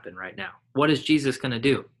going to happen right now? What is Jesus going to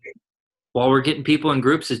do? While we're getting people in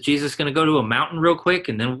groups, is Jesus going to go to a mountain real quick?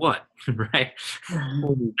 And then what? Right?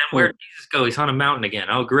 Then where did Jesus go? He's on a mountain again.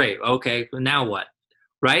 Oh, great. Okay, now what?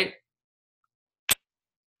 Right?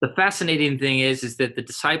 The fascinating thing is that the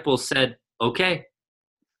disciples said, okay.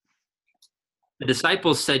 The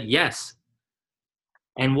disciples said yes.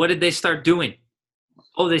 And what did they start doing?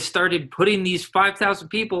 Oh, they started putting these 5,000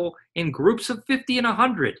 people in groups of 50 and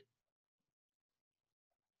 100.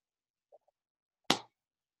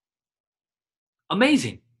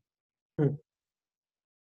 Amazing.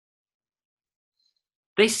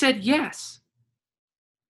 They said yes.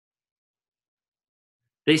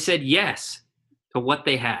 They said yes to what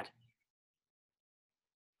they had.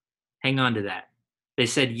 Hang on to that. They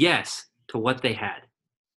said yes to what they had.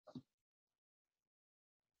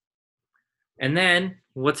 And then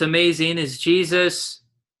what's amazing is Jesus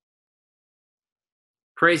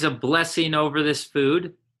prays a blessing over this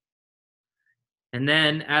food. And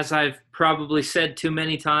then, as I've probably said too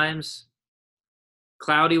many times,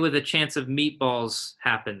 cloudy with a chance of meatballs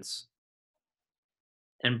happens.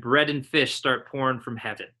 And bread and fish start pouring from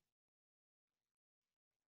heaven.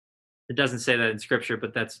 It doesn't say that in scripture,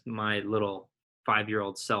 but that's my little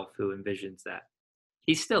 5-year-old self who envisions that.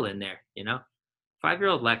 He's still in there,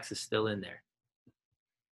 5-year-old Lex is still in there.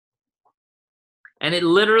 And it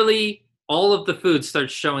literally, all of the food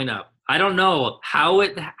starts showing up. I don't know how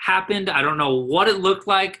it happened. I don't know what it looked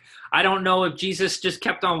like. I don't know if Jesus just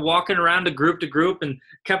kept on walking around to group and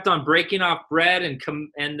kept on breaking off bread and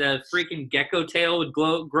the freaking gecko tail would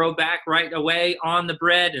grow back right away on the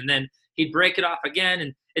bread, and then he'd break it off again,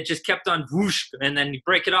 and it just kept on whoosh, and then he'd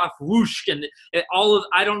break it off whoosh, and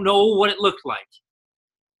I don't know what it looked like,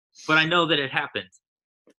 but I know that it happened.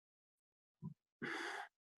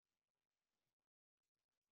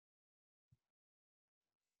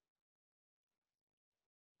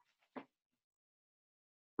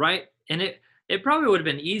 Right? And it probably would have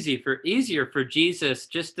been easier for Jesus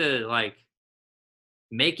just to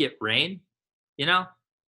make it rain,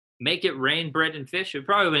 make it rain bread and fish. It would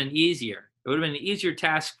probably have been easier. It would have been an easier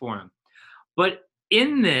task for him. But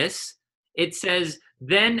in this, it says,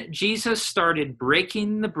 then Jesus started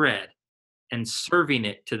breaking the bread and serving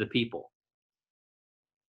it to the people.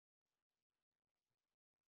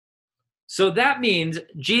 So that means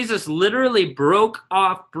Jesus literally broke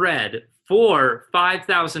off bread for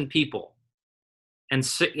 5,000 people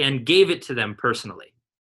and gave it to them personally.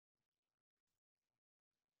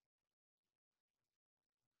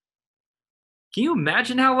 Can you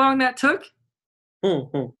imagine how long that took?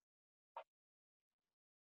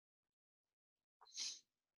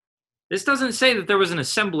 This doesn't say that there was an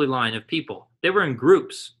assembly line of people. They were in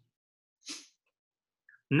groups.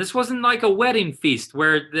 And this wasn't like a wedding feast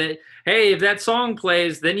where hey, if that song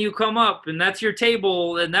plays, then you come up and that's your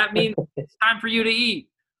table and that means it's time for you to eat.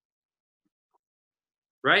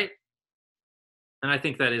 Right? And I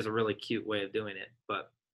think that is a really cute way of doing it. But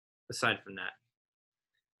aside from that,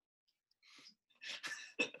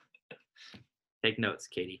 take notes,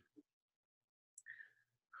 Katie.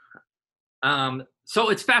 So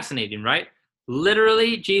it's fascinating, right?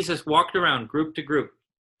 Literally, Jesus walked around group to group,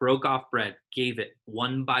 broke off bread, gave it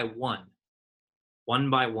one by one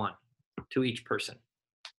to each person.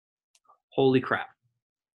 Holy crap.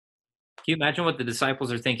 Can you imagine what the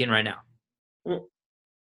disciples are thinking right now?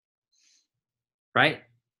 Right?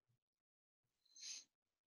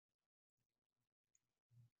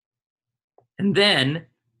 And then it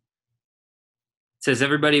says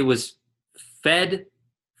everybody was fed,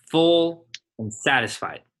 full, and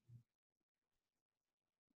satisfied.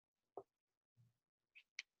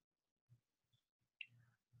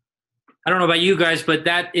 I don't know about you guys, but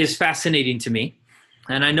that is fascinating to me.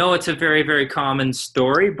 And I know it's a very, very common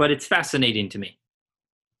story, but it's fascinating to me.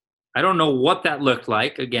 I don't know what that looked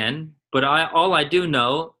like, again, but all I do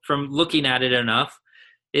know from looking at it enough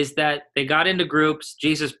is that they got into groups,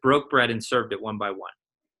 Jesus broke bread and served it one by one.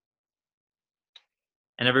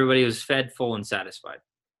 And everybody was fed, full, and satisfied.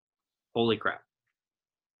 Holy crap.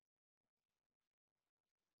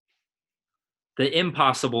 The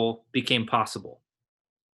impossible became possible.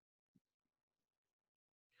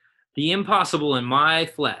 The impossible in my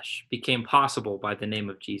flesh became possible by the name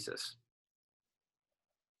of Jesus.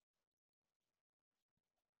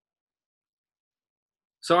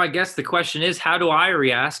 So I guess the question is, how do I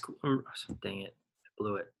react? Dang it, I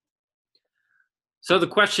blew it. So the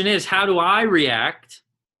question is, how do I react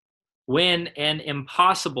when an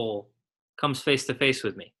impossible comes face to face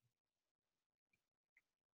with me?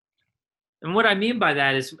 And what I mean by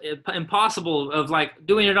that is impossible of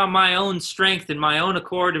doing it on my own strength and my own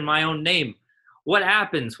accord and my own name. What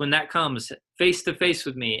happens when that comes face to face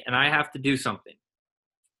with me and I have to do something?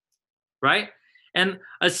 Right? And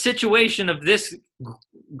a situation of this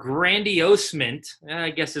grandiosement, I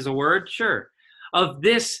guess is a word, sure, of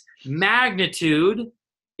this magnitude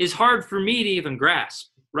is hard for me to even grasp,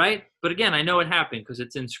 right? But again, I know it happened because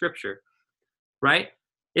it's in scripture, right?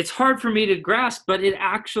 It's hard for me to grasp, but it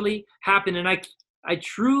actually happened. And I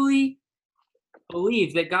truly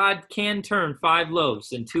believe that God can turn 5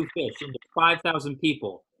 loaves and 2 fish into 5,000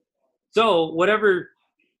 people. So whatever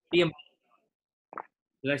did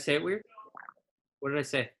I say it weird? What did I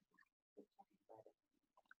say?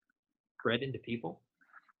 Bread into people?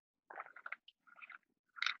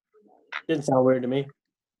 Didn't sound weird to me.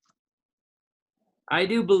 I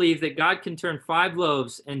do believe that God can turn 5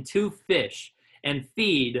 loaves and 2 fish and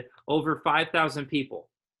feed over 5,000 people.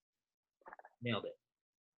 Nailed it.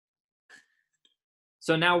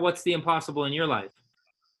 So now what's the impossible in your life?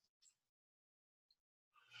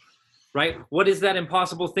 right? What is that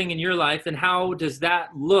impossible thing in your life, and how does that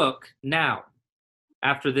look now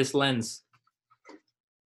after this lens?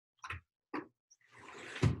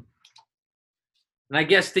 And I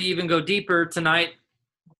guess to even go deeper tonight,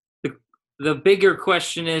 the bigger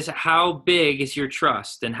question is, how big is your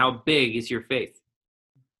trust and how big is your faith?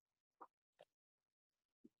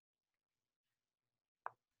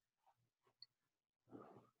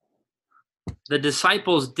 The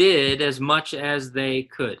disciples did as much as they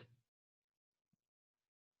could.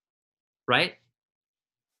 Right?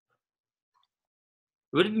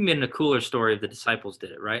 It would have been a cooler story if the disciples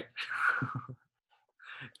did it, right?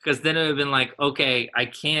 Because then it would have been like, okay, I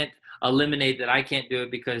can't eliminate that I can't do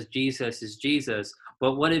it because Jesus is Jesus.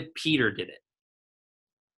 But what if Peter did it?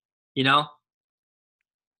 You know?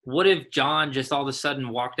 What if John just all of a sudden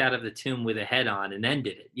walked out of the tomb with a head on and then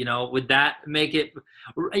did it? You know, would that make it,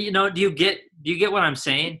 you know, do you get what I'm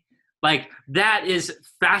saying? Like, that is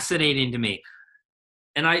fascinating to me.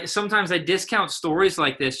 And sometimes I discount stories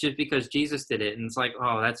like this just because Jesus did it. And it's like,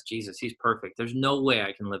 oh, that's Jesus. He's perfect. There's no way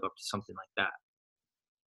I can live up to something like that.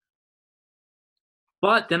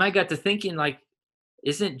 But then I got to thinking, like,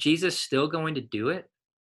 isn't Jesus still going to do it?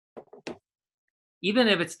 Even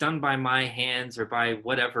if it's done by my hands or by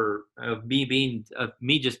whatever, of me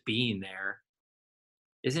just being there,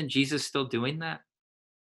 isn't Jesus still doing that?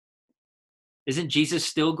 Isn't Jesus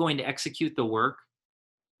still going to execute the work?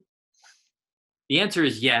 The answer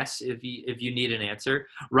is yes, if you need an answer,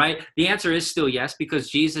 right? The answer is still yes, because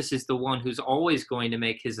Jesus is the one who's always going to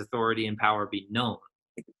make his authority and power be known,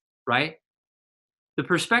 right? The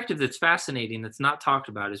perspective that's fascinating, that's not talked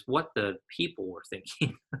about, is what the people were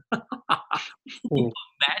thinking.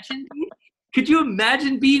 Could you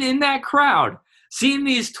imagine being in that crowd, seeing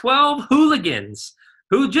these 12 hooligans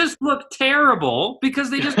who just look terrible because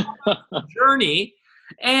they just journey,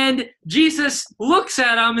 and Jesus looks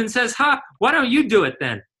at them and says, why don't you do it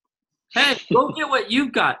then? Hey, go get what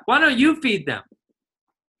you've got. Why don't you feed them?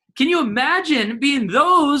 Can you imagine being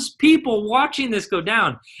those people watching this go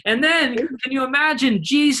down? And then can you imagine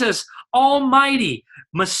Jesus, Almighty,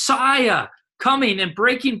 Messiah, coming and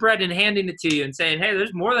breaking bread and handing it to you and saying, hey,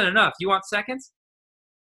 there's more than enough. You want seconds?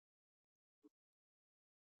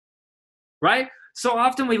 Right? So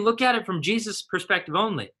often we look at it from Jesus' perspective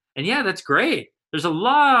only. And yeah, that's great. There's a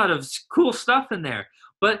lot of cool stuff in there.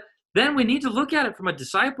 But then we need to look at it from a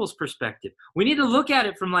disciple's perspective. We need to look at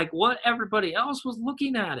it from like what everybody else was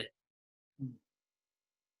looking at it.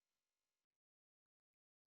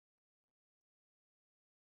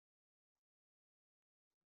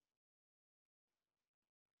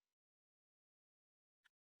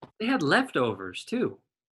 They had leftovers too.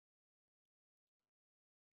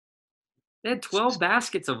 They had 12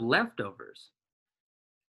 baskets of leftovers.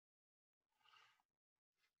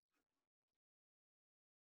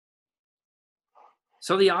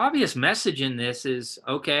 So the obvious message in this is,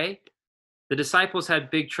 okay, the disciples had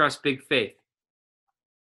big trust, big faith,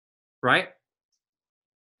 right?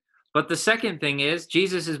 But the second thing is,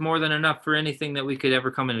 Jesus is more than enough for anything that we could ever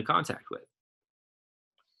come into contact with.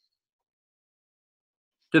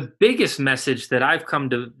 The biggest message that I've come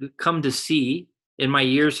to see in my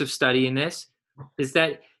years of studying this is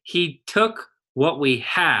that he took what we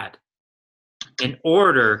had in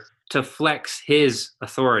order to flex his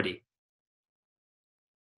authority.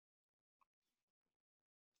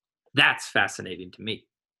 That's fascinating to me.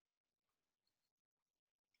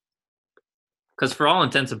 Because for all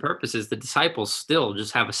intents and purposes, the disciples still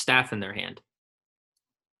just have a staff in their hand.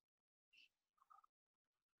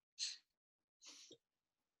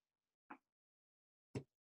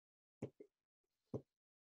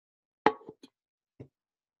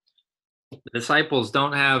 The disciples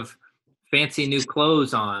don't have fancy new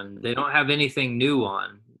clothes on. They don't have anything new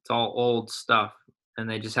on. It's all old stuff, and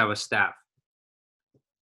they just have a staff.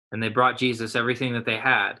 And they brought Jesus everything that they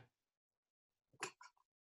had.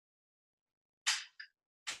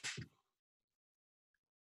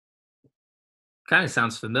 Kind of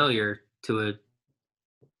sounds familiar to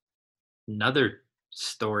another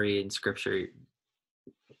story in Scripture,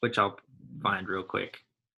 which I'll find real quick.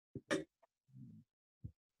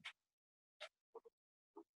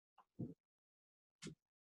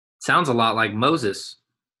 Sounds a lot like Moses.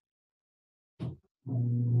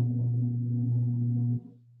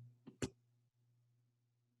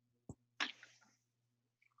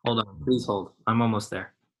 Hold on, please hold. I'm almost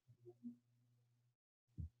there.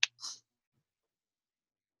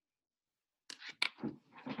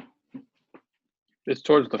 It's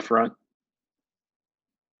towards the front.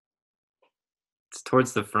 It's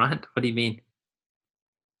towards the front? What do you mean?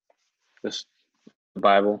 This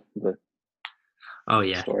Bible, the Oh,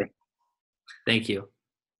 yeah. story. Thank you.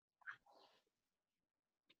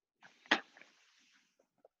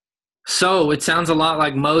 So it sounds a lot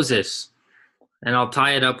like Moses, and I'll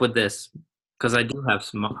tie it up with this because I do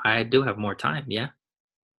have more time. Yeah,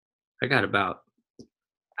 I got about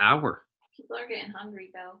hour. People are getting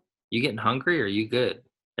hungry though. You getting hungry or you good?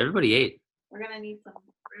 Everybody ate. We're gonna need some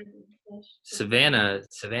bread and fish.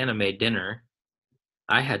 Savannah made dinner.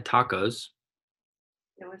 I had tacos.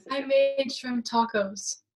 There was I made shrimp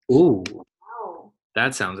tacos. Ooh, oh,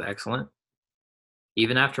 that sounds excellent.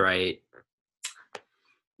 Even after I ate.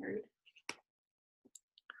 rude.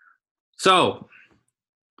 So,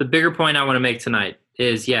 the bigger point I want to make tonight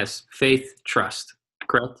is yes, faith, trust.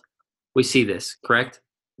 Correct? We see this, correct?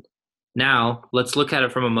 Now, let's look at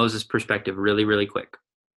it from a Moses perspective really, really quick.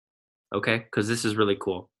 Okay? Because this is really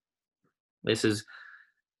cool. This is,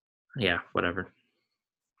 yeah, whatever.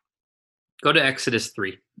 Go to Exodus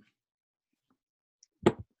 3.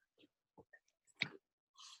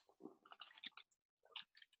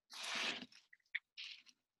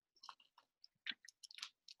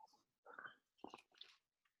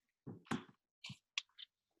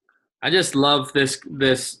 I just love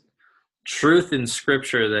this truth in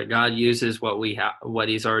Scripture that God uses what we have, what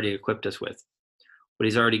He's already equipped us with, what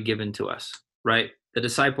He's already given to us. Right? The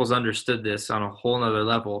disciples understood this on a whole nother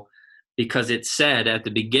level because it said at the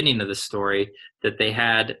beginning of the story that they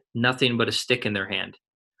had nothing but a stick in their hand,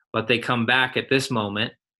 but they come back at this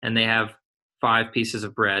moment and they have 5 pieces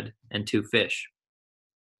of bread and 2 fish,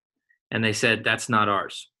 and they said, "That's not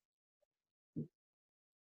ours."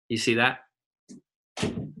 You see that?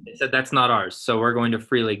 They said that's not ours, so we're going to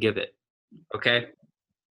freely give it. Okay,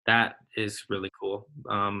 that is really cool. But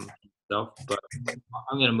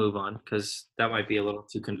I'm going to move on because that might be a little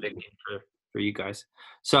too convicting for you guys.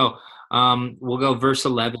 So we'll go verse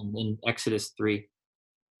 11 in Exodus 3.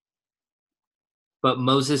 But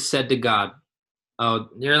Moses said to God, "Oh,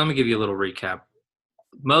 here, let me give you a little recap.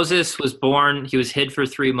 Moses was born. He was hid for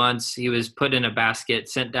 3 months. He was put in a basket,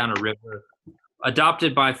 sent down a river,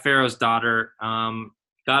 adopted by Pharaoh's daughter.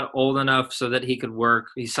 Got old enough so that he could work.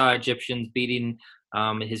 He saw Egyptians beating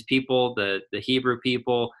his people, the Hebrew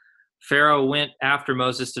people. Pharaoh went after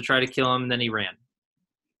Moses to try to kill him, and then he ran.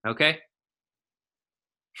 Okay?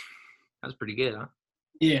 That was pretty good, huh?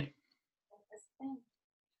 Yeah. That's the thing.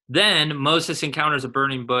 Then Moses encounters a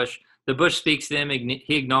burning bush. The bush speaks to him.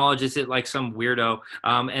 He acknowledges it like some weirdo.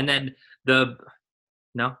 And then no,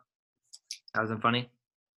 that wasn't funny.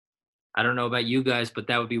 I don't know about you guys, but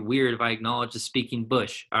that would be weird if I acknowledged a speaking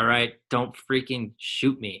bush. All right? Don't freaking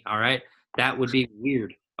shoot me. All right? That would be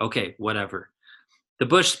weird. Okay, whatever. The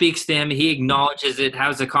bush speaks to him. He acknowledges it,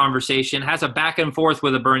 has a conversation, has a back and forth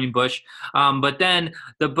with a burning bush. But then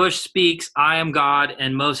the bush speaks, "I am God,"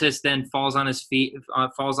 and Moses then falls on his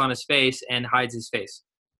face and hides his face.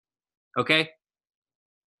 Okay?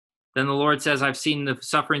 Then the Lord says, "I've seen the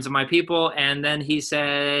sufferings of my people," and then he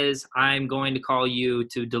says, "I'm going to call you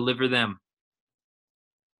to deliver them."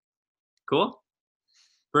 Cool?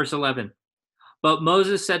 Verse 11. But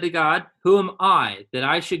Moses said to God, "Who am I that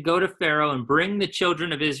I should go to Pharaoh and bring the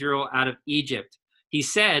children of Israel out of Egypt?" He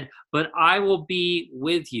said, "But I will be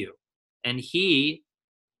with you, and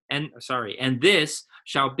this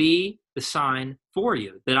shall be the sign for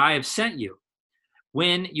you that I have sent you.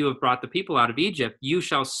 When you have brought the people out of Egypt, you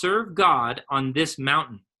shall serve God on this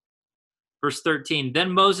mountain." Verse 13,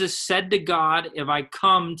 then Moses said to God, "If I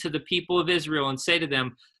come to the people of Israel and say to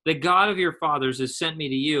them, 'The God of your fathers has sent me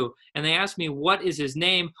to you,' and they ask me, 'What is his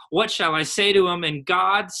name?' what shall I say to him?" And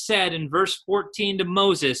God said in verse 14 to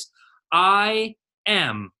Moses, "I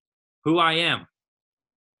am who I am."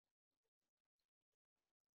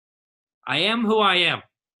 I am who I am.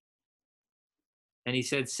 And he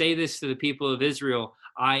said, "Say this to the people of Israel,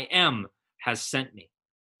 I am has sent me."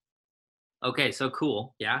 Okay, so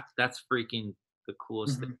cool. Yeah, that's freaking the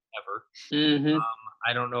coolest thing ever. Mm-hmm.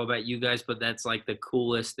 I don't know about you guys, but that's like the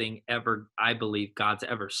coolest thing ever, I believe God's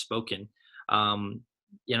ever spoken.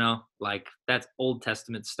 Like that's Old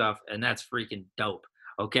Testament stuff, and that's freaking dope.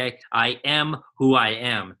 Okay, I am who I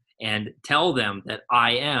am, and tell them that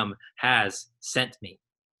I am has sent me.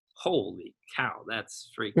 Holy cow,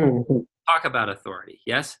 that's freaking talk about authority.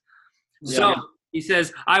 Yes. So he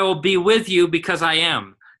says, "I will be with you because I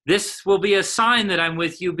am. This will be a sign that I'm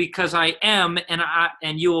with you because I am,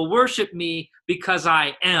 and you will worship me because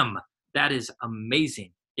I am." That is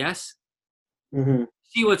amazing. Yes? Mm-hmm.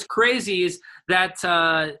 See, what's crazy is that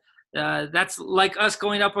that's like us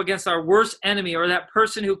going up against our worst enemy, or that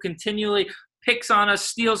person who continually picks on us,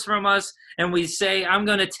 steals from us, and we say, "I'm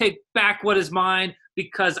going to take back what is mine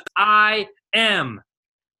because I am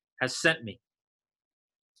has sent me."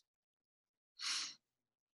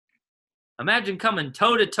 Imagine coming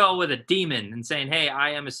toe-to-toe with a demon and saying, "Hey, I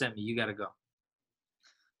am has sent me. You got to go."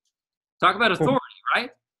 Talk about authority,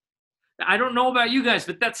 right? I don't know about you guys,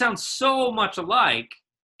 but that sounds so much alike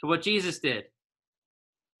to what Jesus did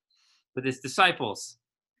with his disciples.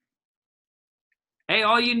 Hey,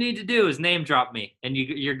 all you need to do is name drop me, and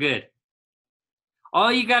you're good.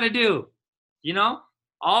 All you got to do,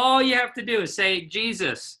 all you have to do is say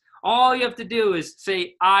Jesus. All you have to do is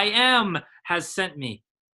say I am has sent me.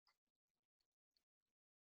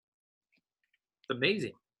 It's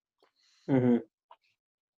amazing. Mm-hmm.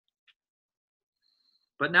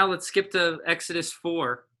 But now let's skip to Exodus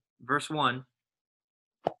 4, verse 1.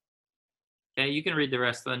 Okay, you can read the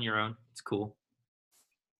rest on your own. It's cool.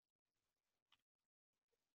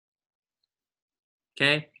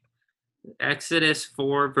 Okay, Exodus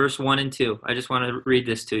 4, verse 1 and 2. I just want to read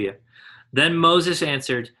this to you. Then Moses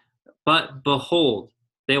answered, "But behold,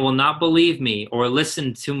 they will not believe me or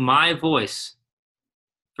listen to my voice,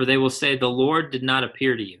 for they will say, 'The Lord did not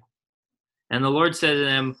appear to you.' And the Lord said to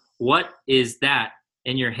them, 'What is that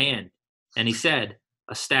in your hand?' And he said,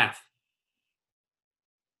 'A staff.'"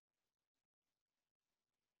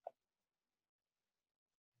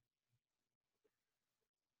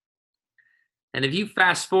 And if you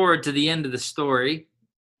fast forward to the end of the story,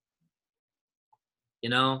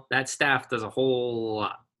 that staff does a whole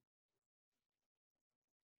lot.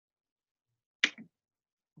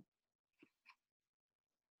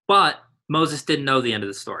 But Moses didn't know the end of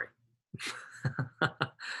the story.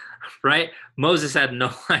 Right? Moses had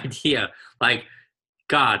no idea. Like,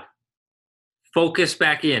 God, focus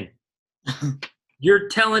back in. You're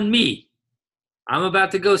telling me I'm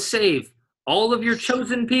about to go save all of your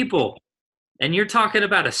chosen people, and you're talking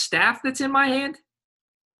about a staff that's in my hand?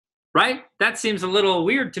 Right? That seems a little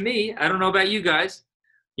weird to me. I don't know about you guys.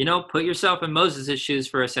 Put yourself in Moses' shoes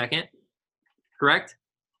for a second. Correct?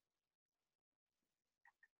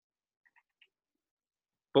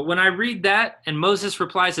 But when I read that and Moses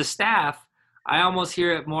replies a staff, I almost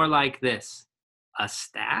hear it more like this. A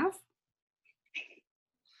staff?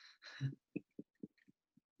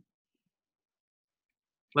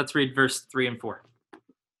 Let's read verse 3 and 4.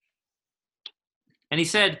 And he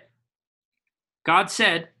said, God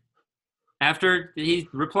said, after he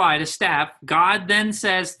replied, a staff, God then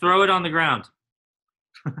says, throw it on the ground.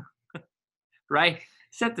 Right?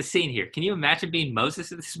 Set the scene here. Can you imagine being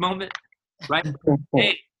Moses at this moment? Right?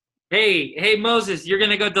 Hey, Moses, you're going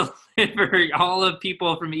to go deliver all of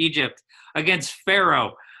people from Egypt against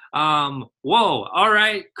Pharaoh. Whoa, all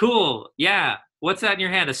right, cool. Yeah, what's that in your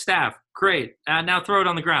hand? A staff. Great. Now throw it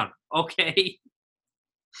on the ground. Okay.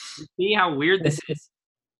 See how weird this is?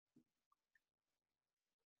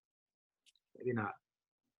 Maybe not.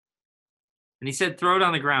 And he said, throw it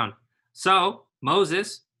on the ground. So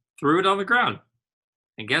Moses threw it on the ground.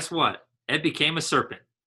 And guess what? It became a serpent.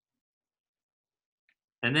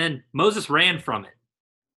 And then Moses ran from it.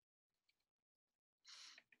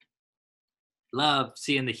 Love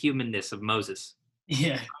seeing the humanness of Moses.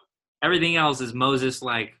 Yeah. Everything else is Moses,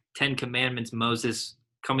 like 10 Commandments, Moses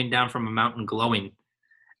coming down from a mountain glowing.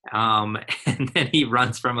 And then he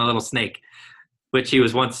runs from a little snake, which he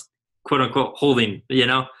was once, quote unquote, holding,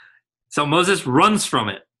 So Moses runs from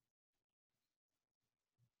it.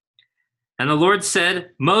 And the Lord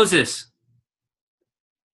said, Moses,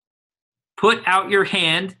 put out your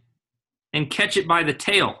hand and catch it by the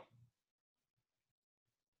tail.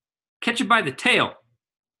 Catch it by the tail.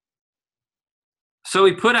 So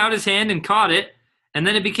he put out his hand and caught it, and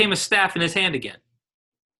then it became a staff in his hand again.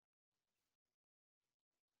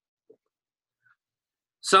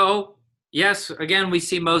 So, yes, again, we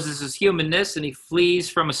see Moses' humanness, and he flees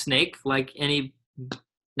from a snake like any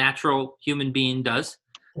natural human being does.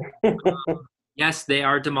 Yes, they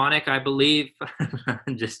are demonic, I believe.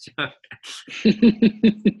 Just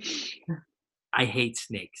I hate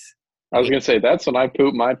snakes. I was gonna say that's when I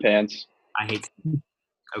poop my pants. I hate snakes.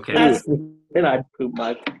 Okay. That's when I poop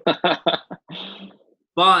my.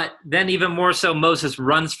 But then even more so, Moses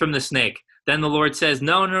runs from the snake. Then the Lord says,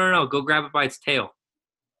 no, go grab it by its tail.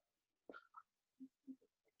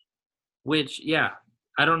 Which, yeah,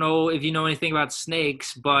 I don't know if you know anything about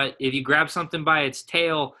snakes, but if you grab something by its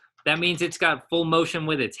tail, that means it's got full motion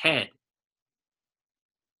with its head.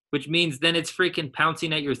 Which means then it's freaking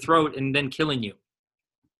pouncing at your throat and then killing you.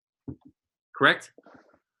 Correct?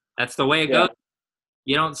 That's the way it goes.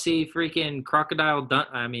 You don't see freaking crocodile.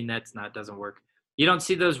 Doesn't work. You don't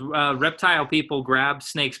see those reptile people grab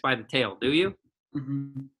snakes by the tail, do you?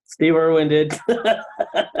 Mm-hmm. Steve Irwin did.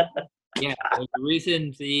 Yeah. There's a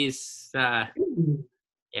reason these.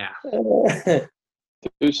 Yeah.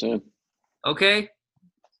 Too soon. Okay.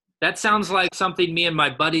 That sounds like something me and my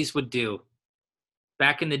buddies would do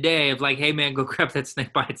back in the day of like, hey man, go grab that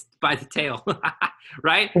snake by the tail,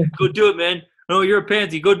 right? Go do it, man. Oh, you're a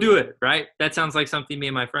pansy. Go do it, right? That sounds like something me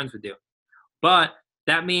and my friends would do. But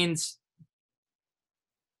that means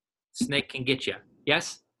snake can get you.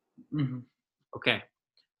 Yes? hmm Okay.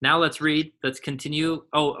 Now let's read. Let's continue.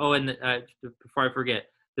 And before I forget,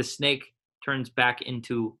 the snake turns back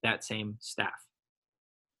into that same staff.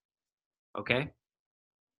 Okay?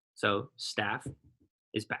 So staff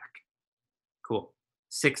is back. Cool.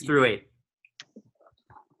 6 through 8.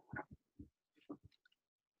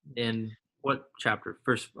 In what chapter?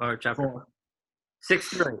 First chapter. 4. 6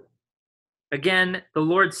 through 8. Again, the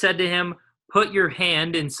Lord said to him, put your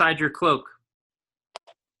hand inside your cloak.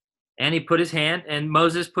 And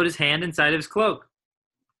Moses put his hand inside of his cloak.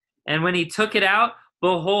 And when he took it out,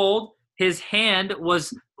 behold, his hand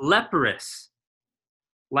was leprous,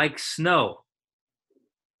 like snow.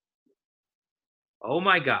 Oh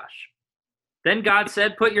my gosh. Then God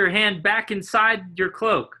said, put your hand back inside your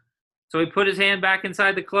cloak. So he put his hand back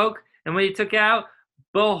inside the cloak, and when he took it out,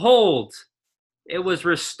 behold, it was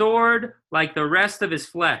restored like the rest of his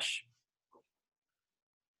flesh.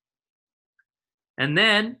 And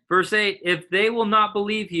then, verse 8, if they will not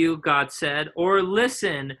believe you, God said, or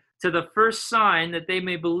listen to the first sign, that they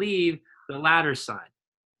may believe the latter sign.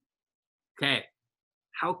 Okay,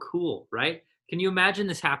 how cool, right? Can you imagine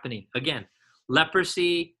this happening? Again,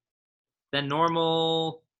 leprosy, then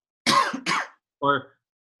normal, or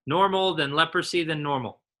normal, then leprosy, then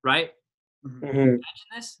normal, right? Mhm. Mm-hmm. Imagine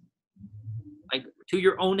this? Like to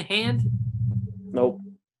your own hand, Nope.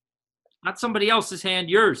 not somebody else's hand,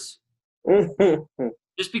 yours. Mm-hmm.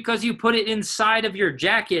 Just because you put it inside of your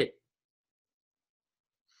jacket.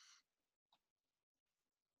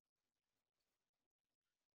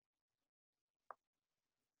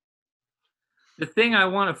 The thing I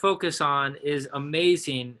want to focus on is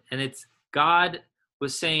amazing, and it's God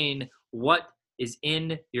was saying, what is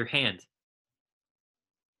in your hand?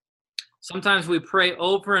 Sometimes we pray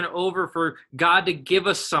over and over for God to give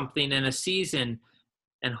us something in a season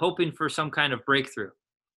and hoping for some kind of breakthrough.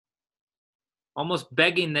 Almost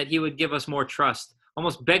begging that he would give us more trust,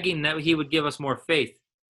 almost begging that he would give us more faith.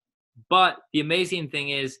 But the amazing thing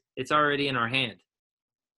is, it's already in our hand.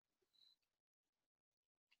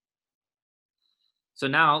 So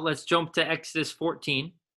now let's jump to Exodus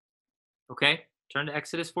 14. Okay? Turn to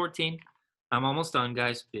Exodus 14. I'm almost done,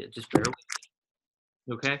 guys. Just bear with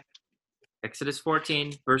me. Okay? Exodus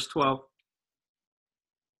 14, verse 12.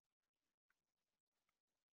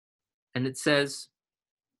 And it says,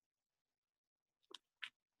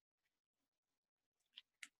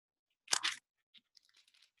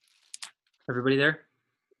 everybody there?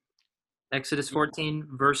 Exodus 14,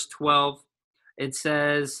 verse 12. It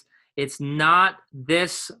says, it's not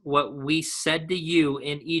this what we said to you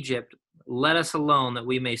in Egypt, let us alone that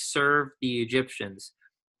we may serve the Egyptians.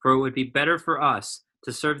 For it would be better for us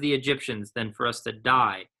to serve the Egyptians than for us to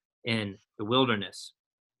die in the wilderness.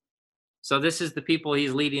 So this is the people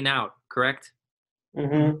he's leading out, correct?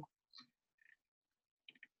 Mm-hmm.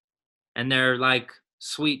 And they're like,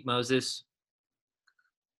 sweet Moses,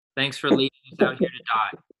 thanks for leading us out here to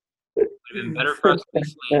die. It would have been better for us to be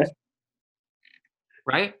slaves.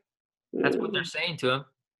 Right? That's what they're saying to him.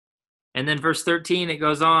 And then verse 13, it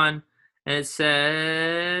goes on, and it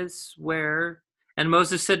says, where? And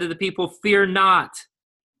Moses said to the people, fear not,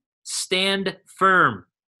 stand firm,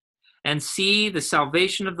 and see the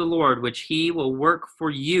salvation of the Lord, which he will work for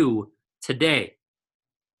you today.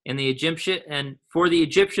 And for the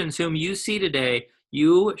Egyptians whom you see today,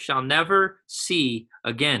 you shall never see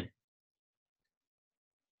again.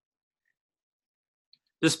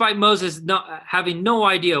 Despite Moses having no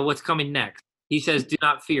idea what's coming next, he says, do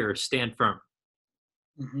not fear, stand firm.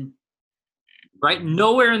 Mm-hmm. Right?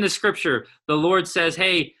 Nowhere in the scripture, the Lord says,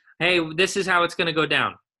 hey, this is how it's going to go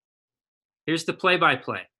down. Here's the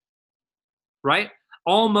play-by-play. Right?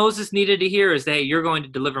 All Moses needed to hear is, hey, you're going to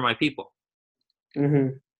deliver my people.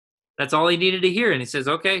 Mm-hmm. That's all he needed to hear. And he says,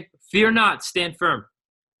 okay, fear not, stand firm.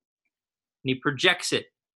 And he projects it,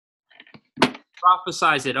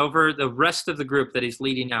 prophesies it over the rest of the group that he's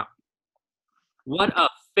leading out. What a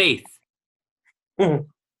faith. Mhm.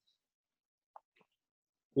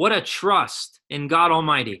 What a trust in God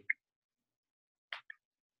Almighty.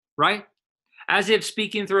 Right? As if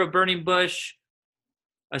speaking through a burning bush,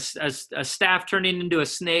 a staff turning into a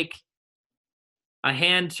snake, a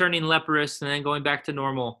hand turning leprous, and then going back to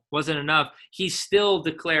normal wasn't enough. He still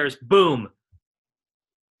declares, boom,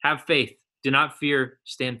 have faith. Do not fear,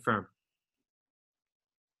 stand firm.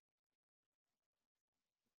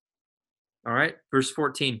 All right, verse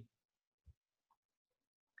 14.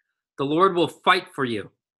 The Lord will fight for you.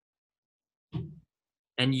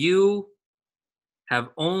 and you have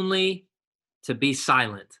only to be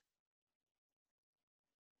silent.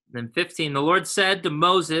 Then 15, the Lord said to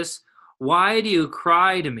Moses, why do you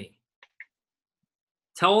cry to me?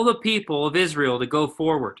 Tell the people of Israel to go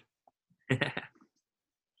forward.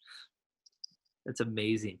 That's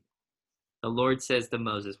amazing. The Lord says to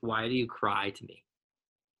Moses, why do you cry to me?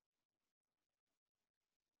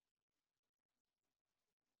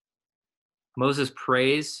 Moses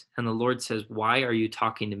prays, and the Lord says, why are you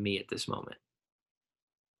talking to me at this moment?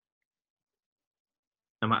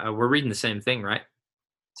 We're reading the same thing, right?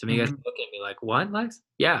 Some of you guys look at me like, what, Lex?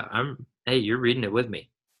 Yeah, hey, you're reading it with me.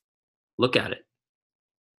 Look at it.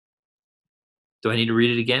 Do I need to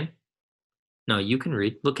read it again? No, you can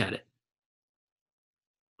read. Look at it.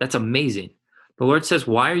 That's amazing. The Lord says,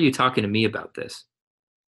 why are you talking to me about this?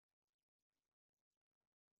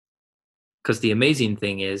 Because the amazing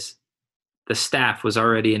thing is, the staff was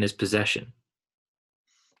already in his possession.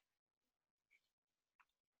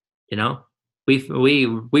 You know, we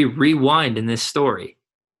rewind in this story.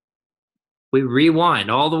 We rewind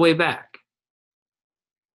all the way back.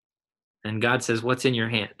 And God says, what's in your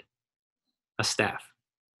hand? A staff.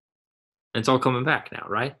 And it's all coming back now,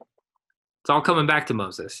 right? It's all coming back to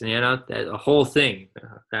Moses. And, you know, that whole thing,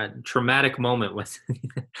 that traumatic moment with,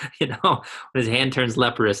 you know, when his hand turns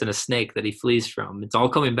leprous and a snake that he flees from. It's all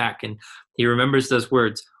coming back. And he remembers those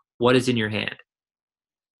words, what is in your hand?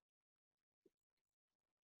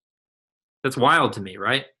 That's wild to me,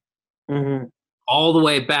 right? Mm-hmm. All the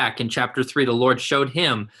way back in chapter 3, the Lord showed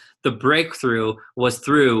him the breakthrough was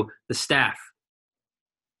through the staff.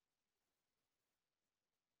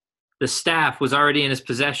 The staff was already in his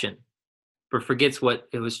possession, but forgets what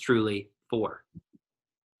it was truly for.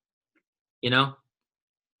 You know,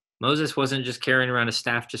 Moses wasn't just carrying around a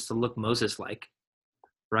staff just to look Moses-like,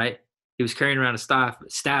 right? He was carrying around a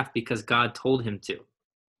staff because God told him to,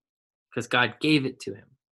 because God gave it to him.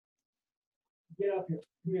 Get up here.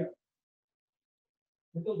 Here.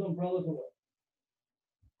 Put those umbrellas away.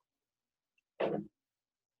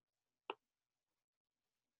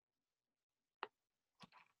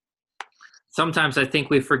 Sometimes I think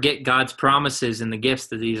we forget God's promises and the gifts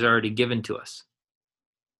that he's already given to us.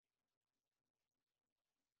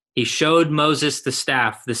 He showed Moses the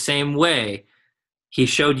staff the same way he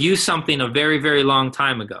showed you something a very, very long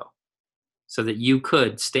time ago so that you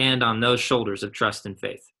could stand on those shoulders of trust and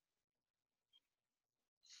faith.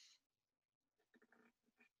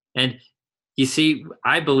 And you see,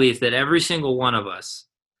 I believe that every single one of us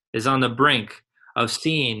is on the brink of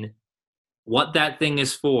seeing what that thing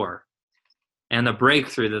is for and the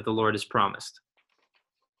breakthrough that the Lord has promised.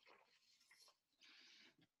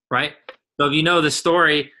 Right? So if you know the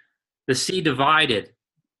story, the sea divided.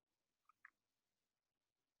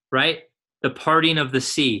 Right? The parting of the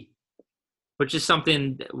sea, which is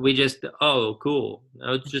something we just, oh, cool.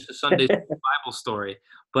 It's just a Sunday Bible story.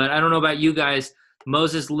 But I don't know about you guys.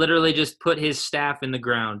 Moses literally just put his staff in the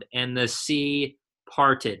ground and the sea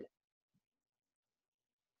parted.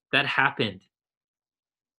 That happened.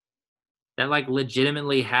 That like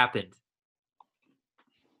legitimately happened.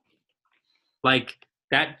 Like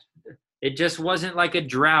that, it just wasn't like a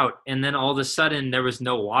drought and then all of a sudden there was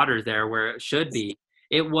no water there where it should be.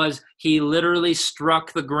 It was, he literally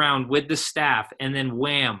struck the ground with the staff and then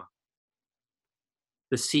wham,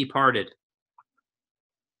 the sea parted.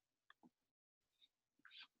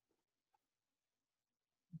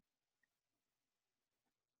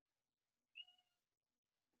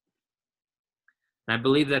 And I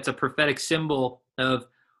believe that's a prophetic symbol of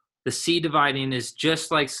the sea dividing is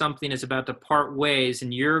just like something is about to part ways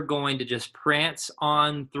and you're going to just prance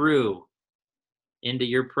on through into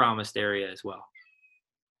your promised area as well.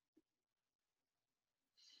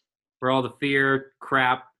 Where all the fear,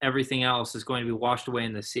 crap, everything else is going to be washed away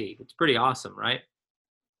in the sea. It's pretty awesome, right?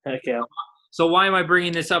 Heck yeah. So why am I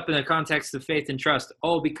bringing this up in the context of faith and trust?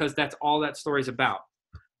 Oh, because that's all that story's about.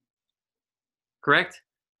 Correct?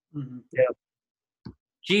 Mm-hmm. Yeah.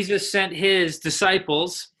 Jesus sent his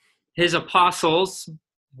disciples, his apostles,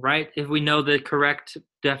 right? If we know the correct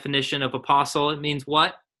definition of apostle, it means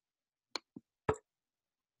what?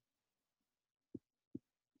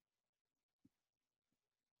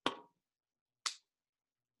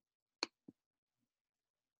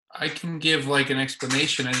 I can give like an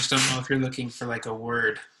explanation. I just don't know if you're looking for like a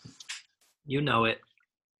word. You know it.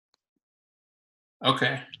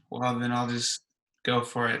 Okay. Well, then I'll just go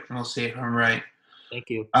for it and we'll see if I'm right. Thank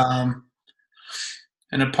you. An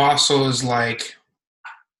apostle is like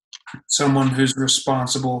someone who's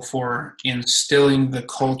responsible for instilling the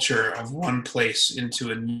culture of one place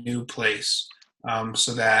into a new place,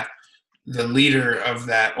 so that the leader of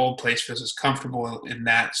that old place feels as comfortable in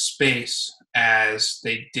that space as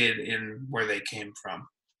they did in where they came from.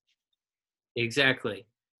 Exactly.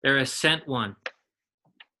 They're a sent one,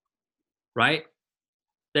 right?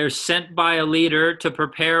 They're sent by a leader to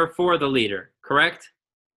prepare for the leader, correct?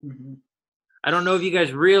 Mm-hmm. I don't know if you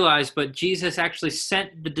guys realize, but Jesus actually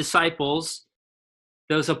sent the disciples,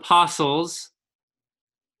 those apostles,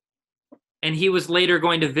 and he was later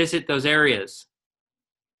going to visit those areas.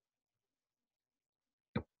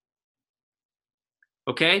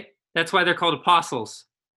 Okay? That's why they're called apostles.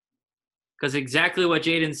 Because exactly what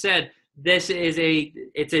Jaden said, it's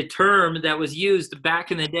a term that was used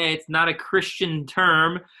back in the day. It's not a Christian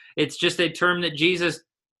term. It's just a term that Jesus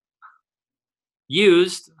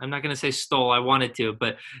used. I'm not going to say stole, I wanted to,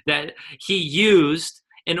 but that he used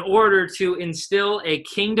in order to instill a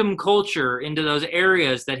kingdom culture into those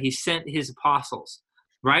areas that he sent his apostles,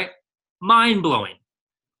 right? Mind-blowing.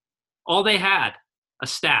 All they had, a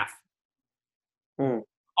staff.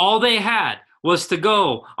 All they had was to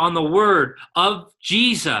go on the word of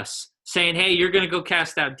Jesus saying, hey, you're going to go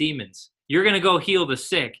cast out demons. You're going to go heal the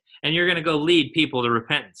sick, and you're going to go lead people to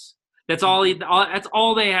repentance. That's all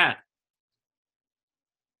they had.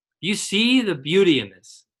 You see the beauty in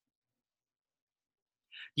this.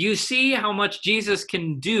 You see how much Jesus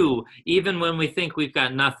can do even when we think we've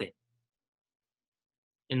got nothing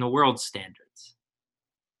in the world's standards.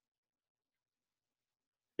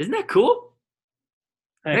 Isn't that cool?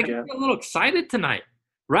 I Heck get yeah. a little excited tonight,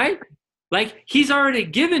 right? Like he's already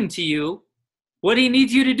given to you what he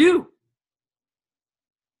needs you to do.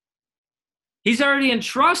 He's already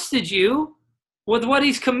entrusted you with what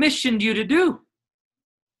he's commissioned you to do.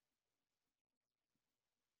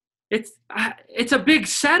 It's a big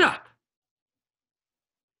setup.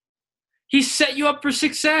 He set you up for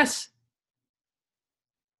success.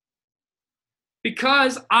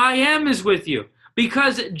 Because I am is with you.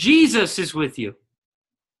 Because Jesus is with you.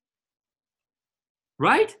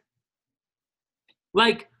 Right?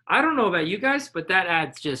 Like, I don't know about you guys, but that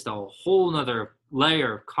adds just a whole nother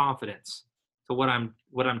layer of confidence to what I'm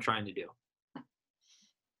trying to do.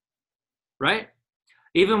 Right?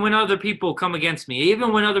 Even when other people come against me,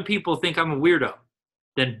 even when other people think I'm a weirdo,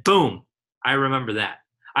 then boom, I remember that.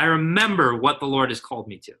 I remember what the Lord has called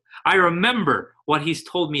me to. I remember what he's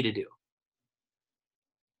told me to do.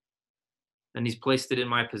 And he's placed it in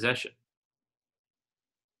my possession.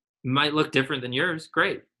 It might look different than yours.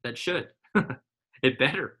 Great. That should. It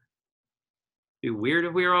better. It'd be weird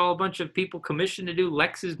if we were all a bunch of people commissioned to do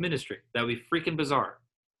Lex's ministry. That would be freaking bizarre.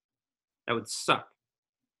 That would suck.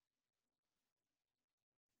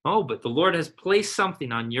 Oh, but the Lord has placed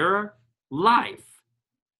something on your life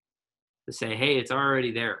to say, hey, it's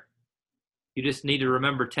already there. You just need to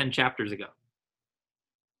remember 10 chapters ago.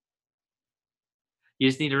 You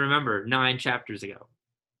just need to remember 9 chapters ago.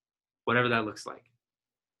 Whatever that looks like.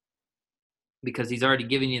 Because he's already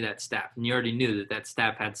given you that staff, and you already knew that that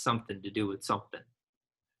staff had something to do with something.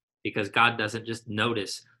 Because God doesn't just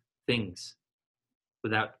notice things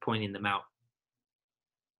without pointing them out.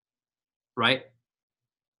 Right?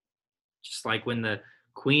 Just like when the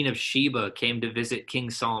Queen of Sheba came to visit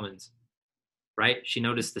King Solomon's, right? She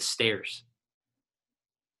noticed the stairs.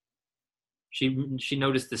 She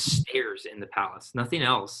noticed the stairs in the palace, nothing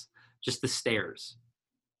else, just the stairs.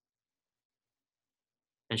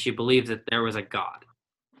 And she believed that there was a God,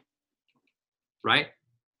 right?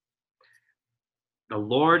 The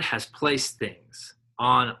Lord has placed things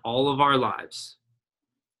on all of our lives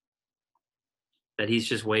that he's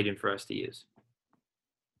just waiting for us to use.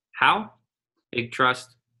 How? Big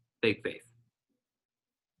trust, big faith.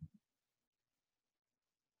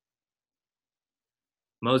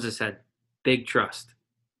 Moses had big trust,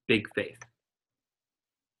 big faith.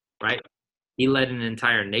 Right? He led an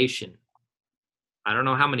entire nation. I don't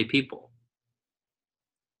know how many people.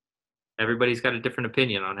 Everybody's got a different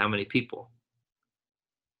opinion on how many people.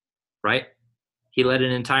 Right? He led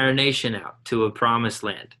an entire nation out to a promised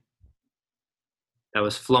land that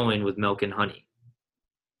was flowing with milk and honey.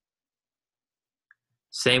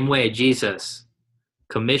 Same way Jesus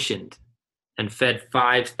commissioned and fed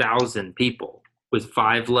 5,000 people with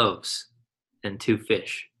 5 loaves and 2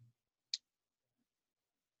 fish.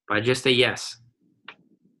 By just a yes.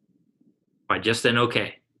 By just an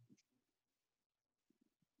okay.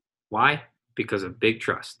 Why? Because of big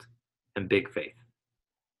trust and big faith.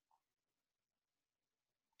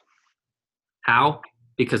 How?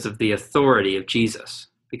 Because of the authority of Jesus.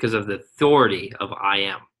 Because of the authority of I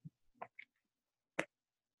am.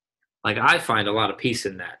 Like, I find a lot of peace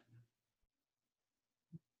in that.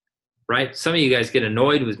 Right? Some of you guys get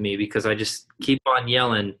annoyed with me because I just keep on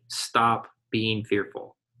yelling, stop being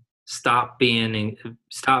fearful. Stop being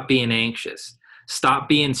anxious. Stop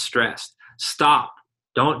being stressed. Stop.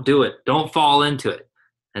 Don't do it. Don't fall into it.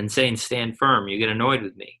 And saying, stand firm. You get annoyed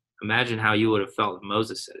with me. Imagine how you would have felt if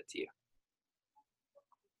Moses said it to you.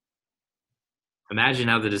 Imagine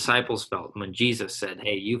how the disciples felt when Jesus said,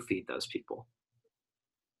 hey, you feed those people.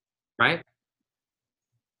 Right?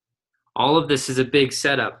 All of this is a big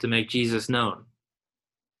setup to make Jesus known.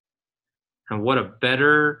 And what a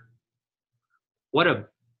better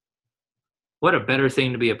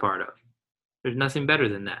thing to be a part of. There's nothing better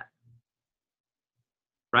than that.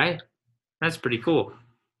 Right? That's pretty cool.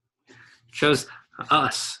 It shows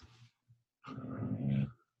us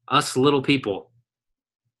little people,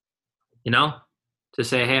 to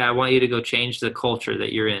say, hey, I want you to go change the culture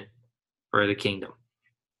that you're in for the kingdom.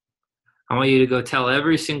 I want you to go tell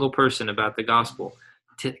every single person about the gospel,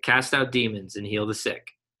 to cast out demons and heal the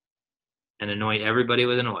sick, and anoint everybody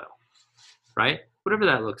with an oil, right? Whatever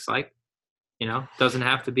that looks like, doesn't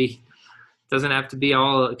have to be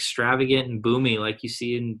all extravagant and boomy like you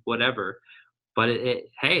see in whatever, but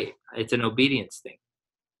hey, it's an obedience thing,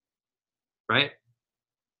 right?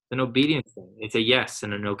 It's an obedience thing. It's a yes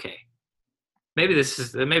and an okay. Maybe this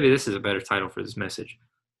is a better title for this message.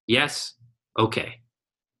 Yes, okay.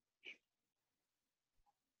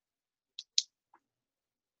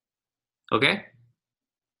 Okay?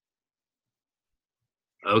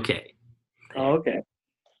 Okay. Oh, okay.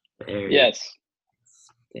 There you Yes.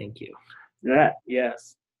 go. Thank you. That,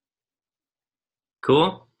 yes.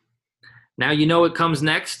 Cool. Now you know what comes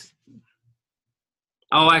next.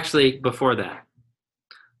 Oh, actually, before that,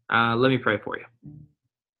 let me pray for you.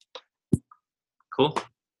 Cool.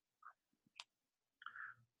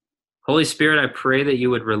 Holy Spirit, I pray that you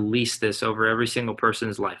would release this over every single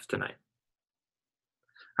person's life tonight.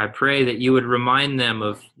 I pray that you would remind them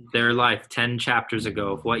of their life 10 chapters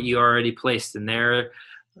ago, of what you already placed in their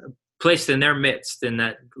midst, and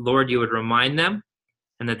that, Lord, you would remind them,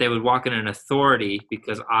 and that they would walk in an authority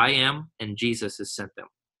because I am and Jesus has sent them.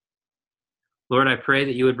 Lord, I pray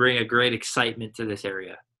that you would bring a great excitement to this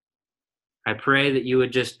area. I pray that you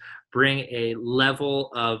would just bring a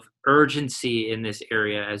level of urgency in this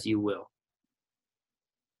area as you will.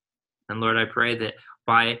 And Lord, I pray that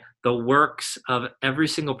by the works of every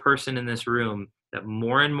single person in this room, that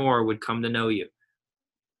more and more would come to know you.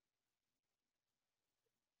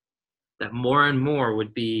 That more and more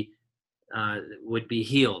would be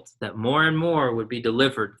healed. That more and more would be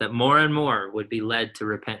delivered. That more and more would be led to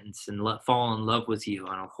repentance and fall in love with you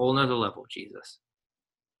on a whole nother level, Jesus.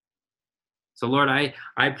 So Lord, I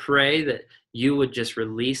pray that you would just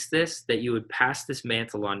release this, that you would pass this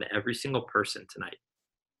mantle on to every single person tonight.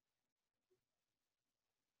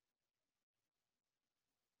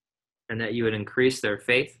 And that you would increase their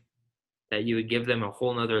faith, that you would give them a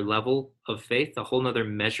whole nother level of faith, a whole nother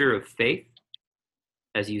measure of faith,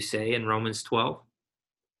 as you say in Romans 12.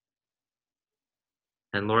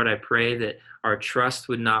 And Lord, I pray that our trust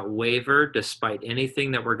would not waver despite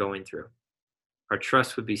anything that we're going through. Our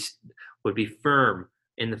trust would be firm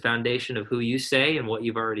in the foundation of who you say and what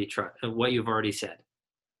you've already said.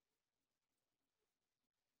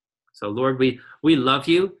 So Lord, we love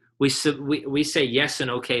you. We say yes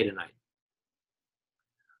and okay tonight.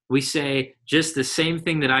 We say just the same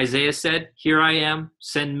thing that Isaiah said, here I am,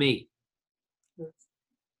 send me.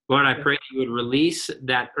 Lord, I pray you would release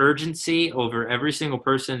that urgency over every single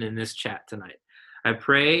person in this chat tonight. I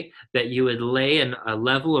pray that you would lay a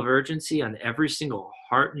level of urgency on every single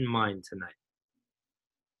heart and mind tonight.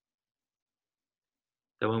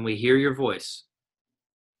 That when we hear your voice,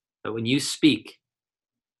 that when you speak,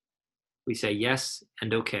 we say yes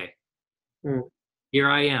and okay. Here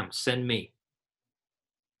I am, send me.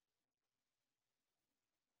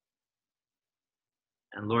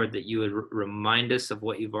 And Lord, that you would remind us of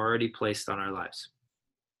what you've already placed on our lives.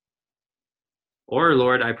 Or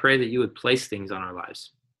Lord, I pray that you would place things on our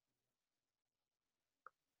lives.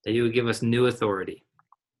 That you would give us new authority.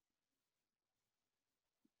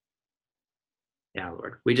 Yeah,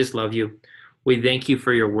 Lord, we just love you. We thank you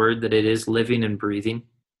for your word, that it is living and breathing.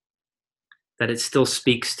 That it still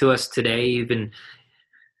speaks to us today, even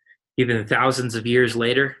thousands of years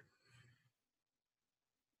later.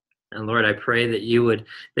 And Lord, I pray that you would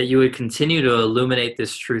continue to illuminate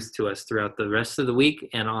this truth to us throughout the rest of the week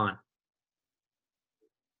and on.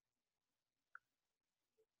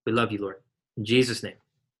 We love you, Lord. In Jesus' name,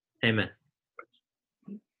 amen.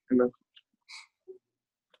 Amen.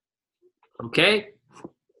 Okay.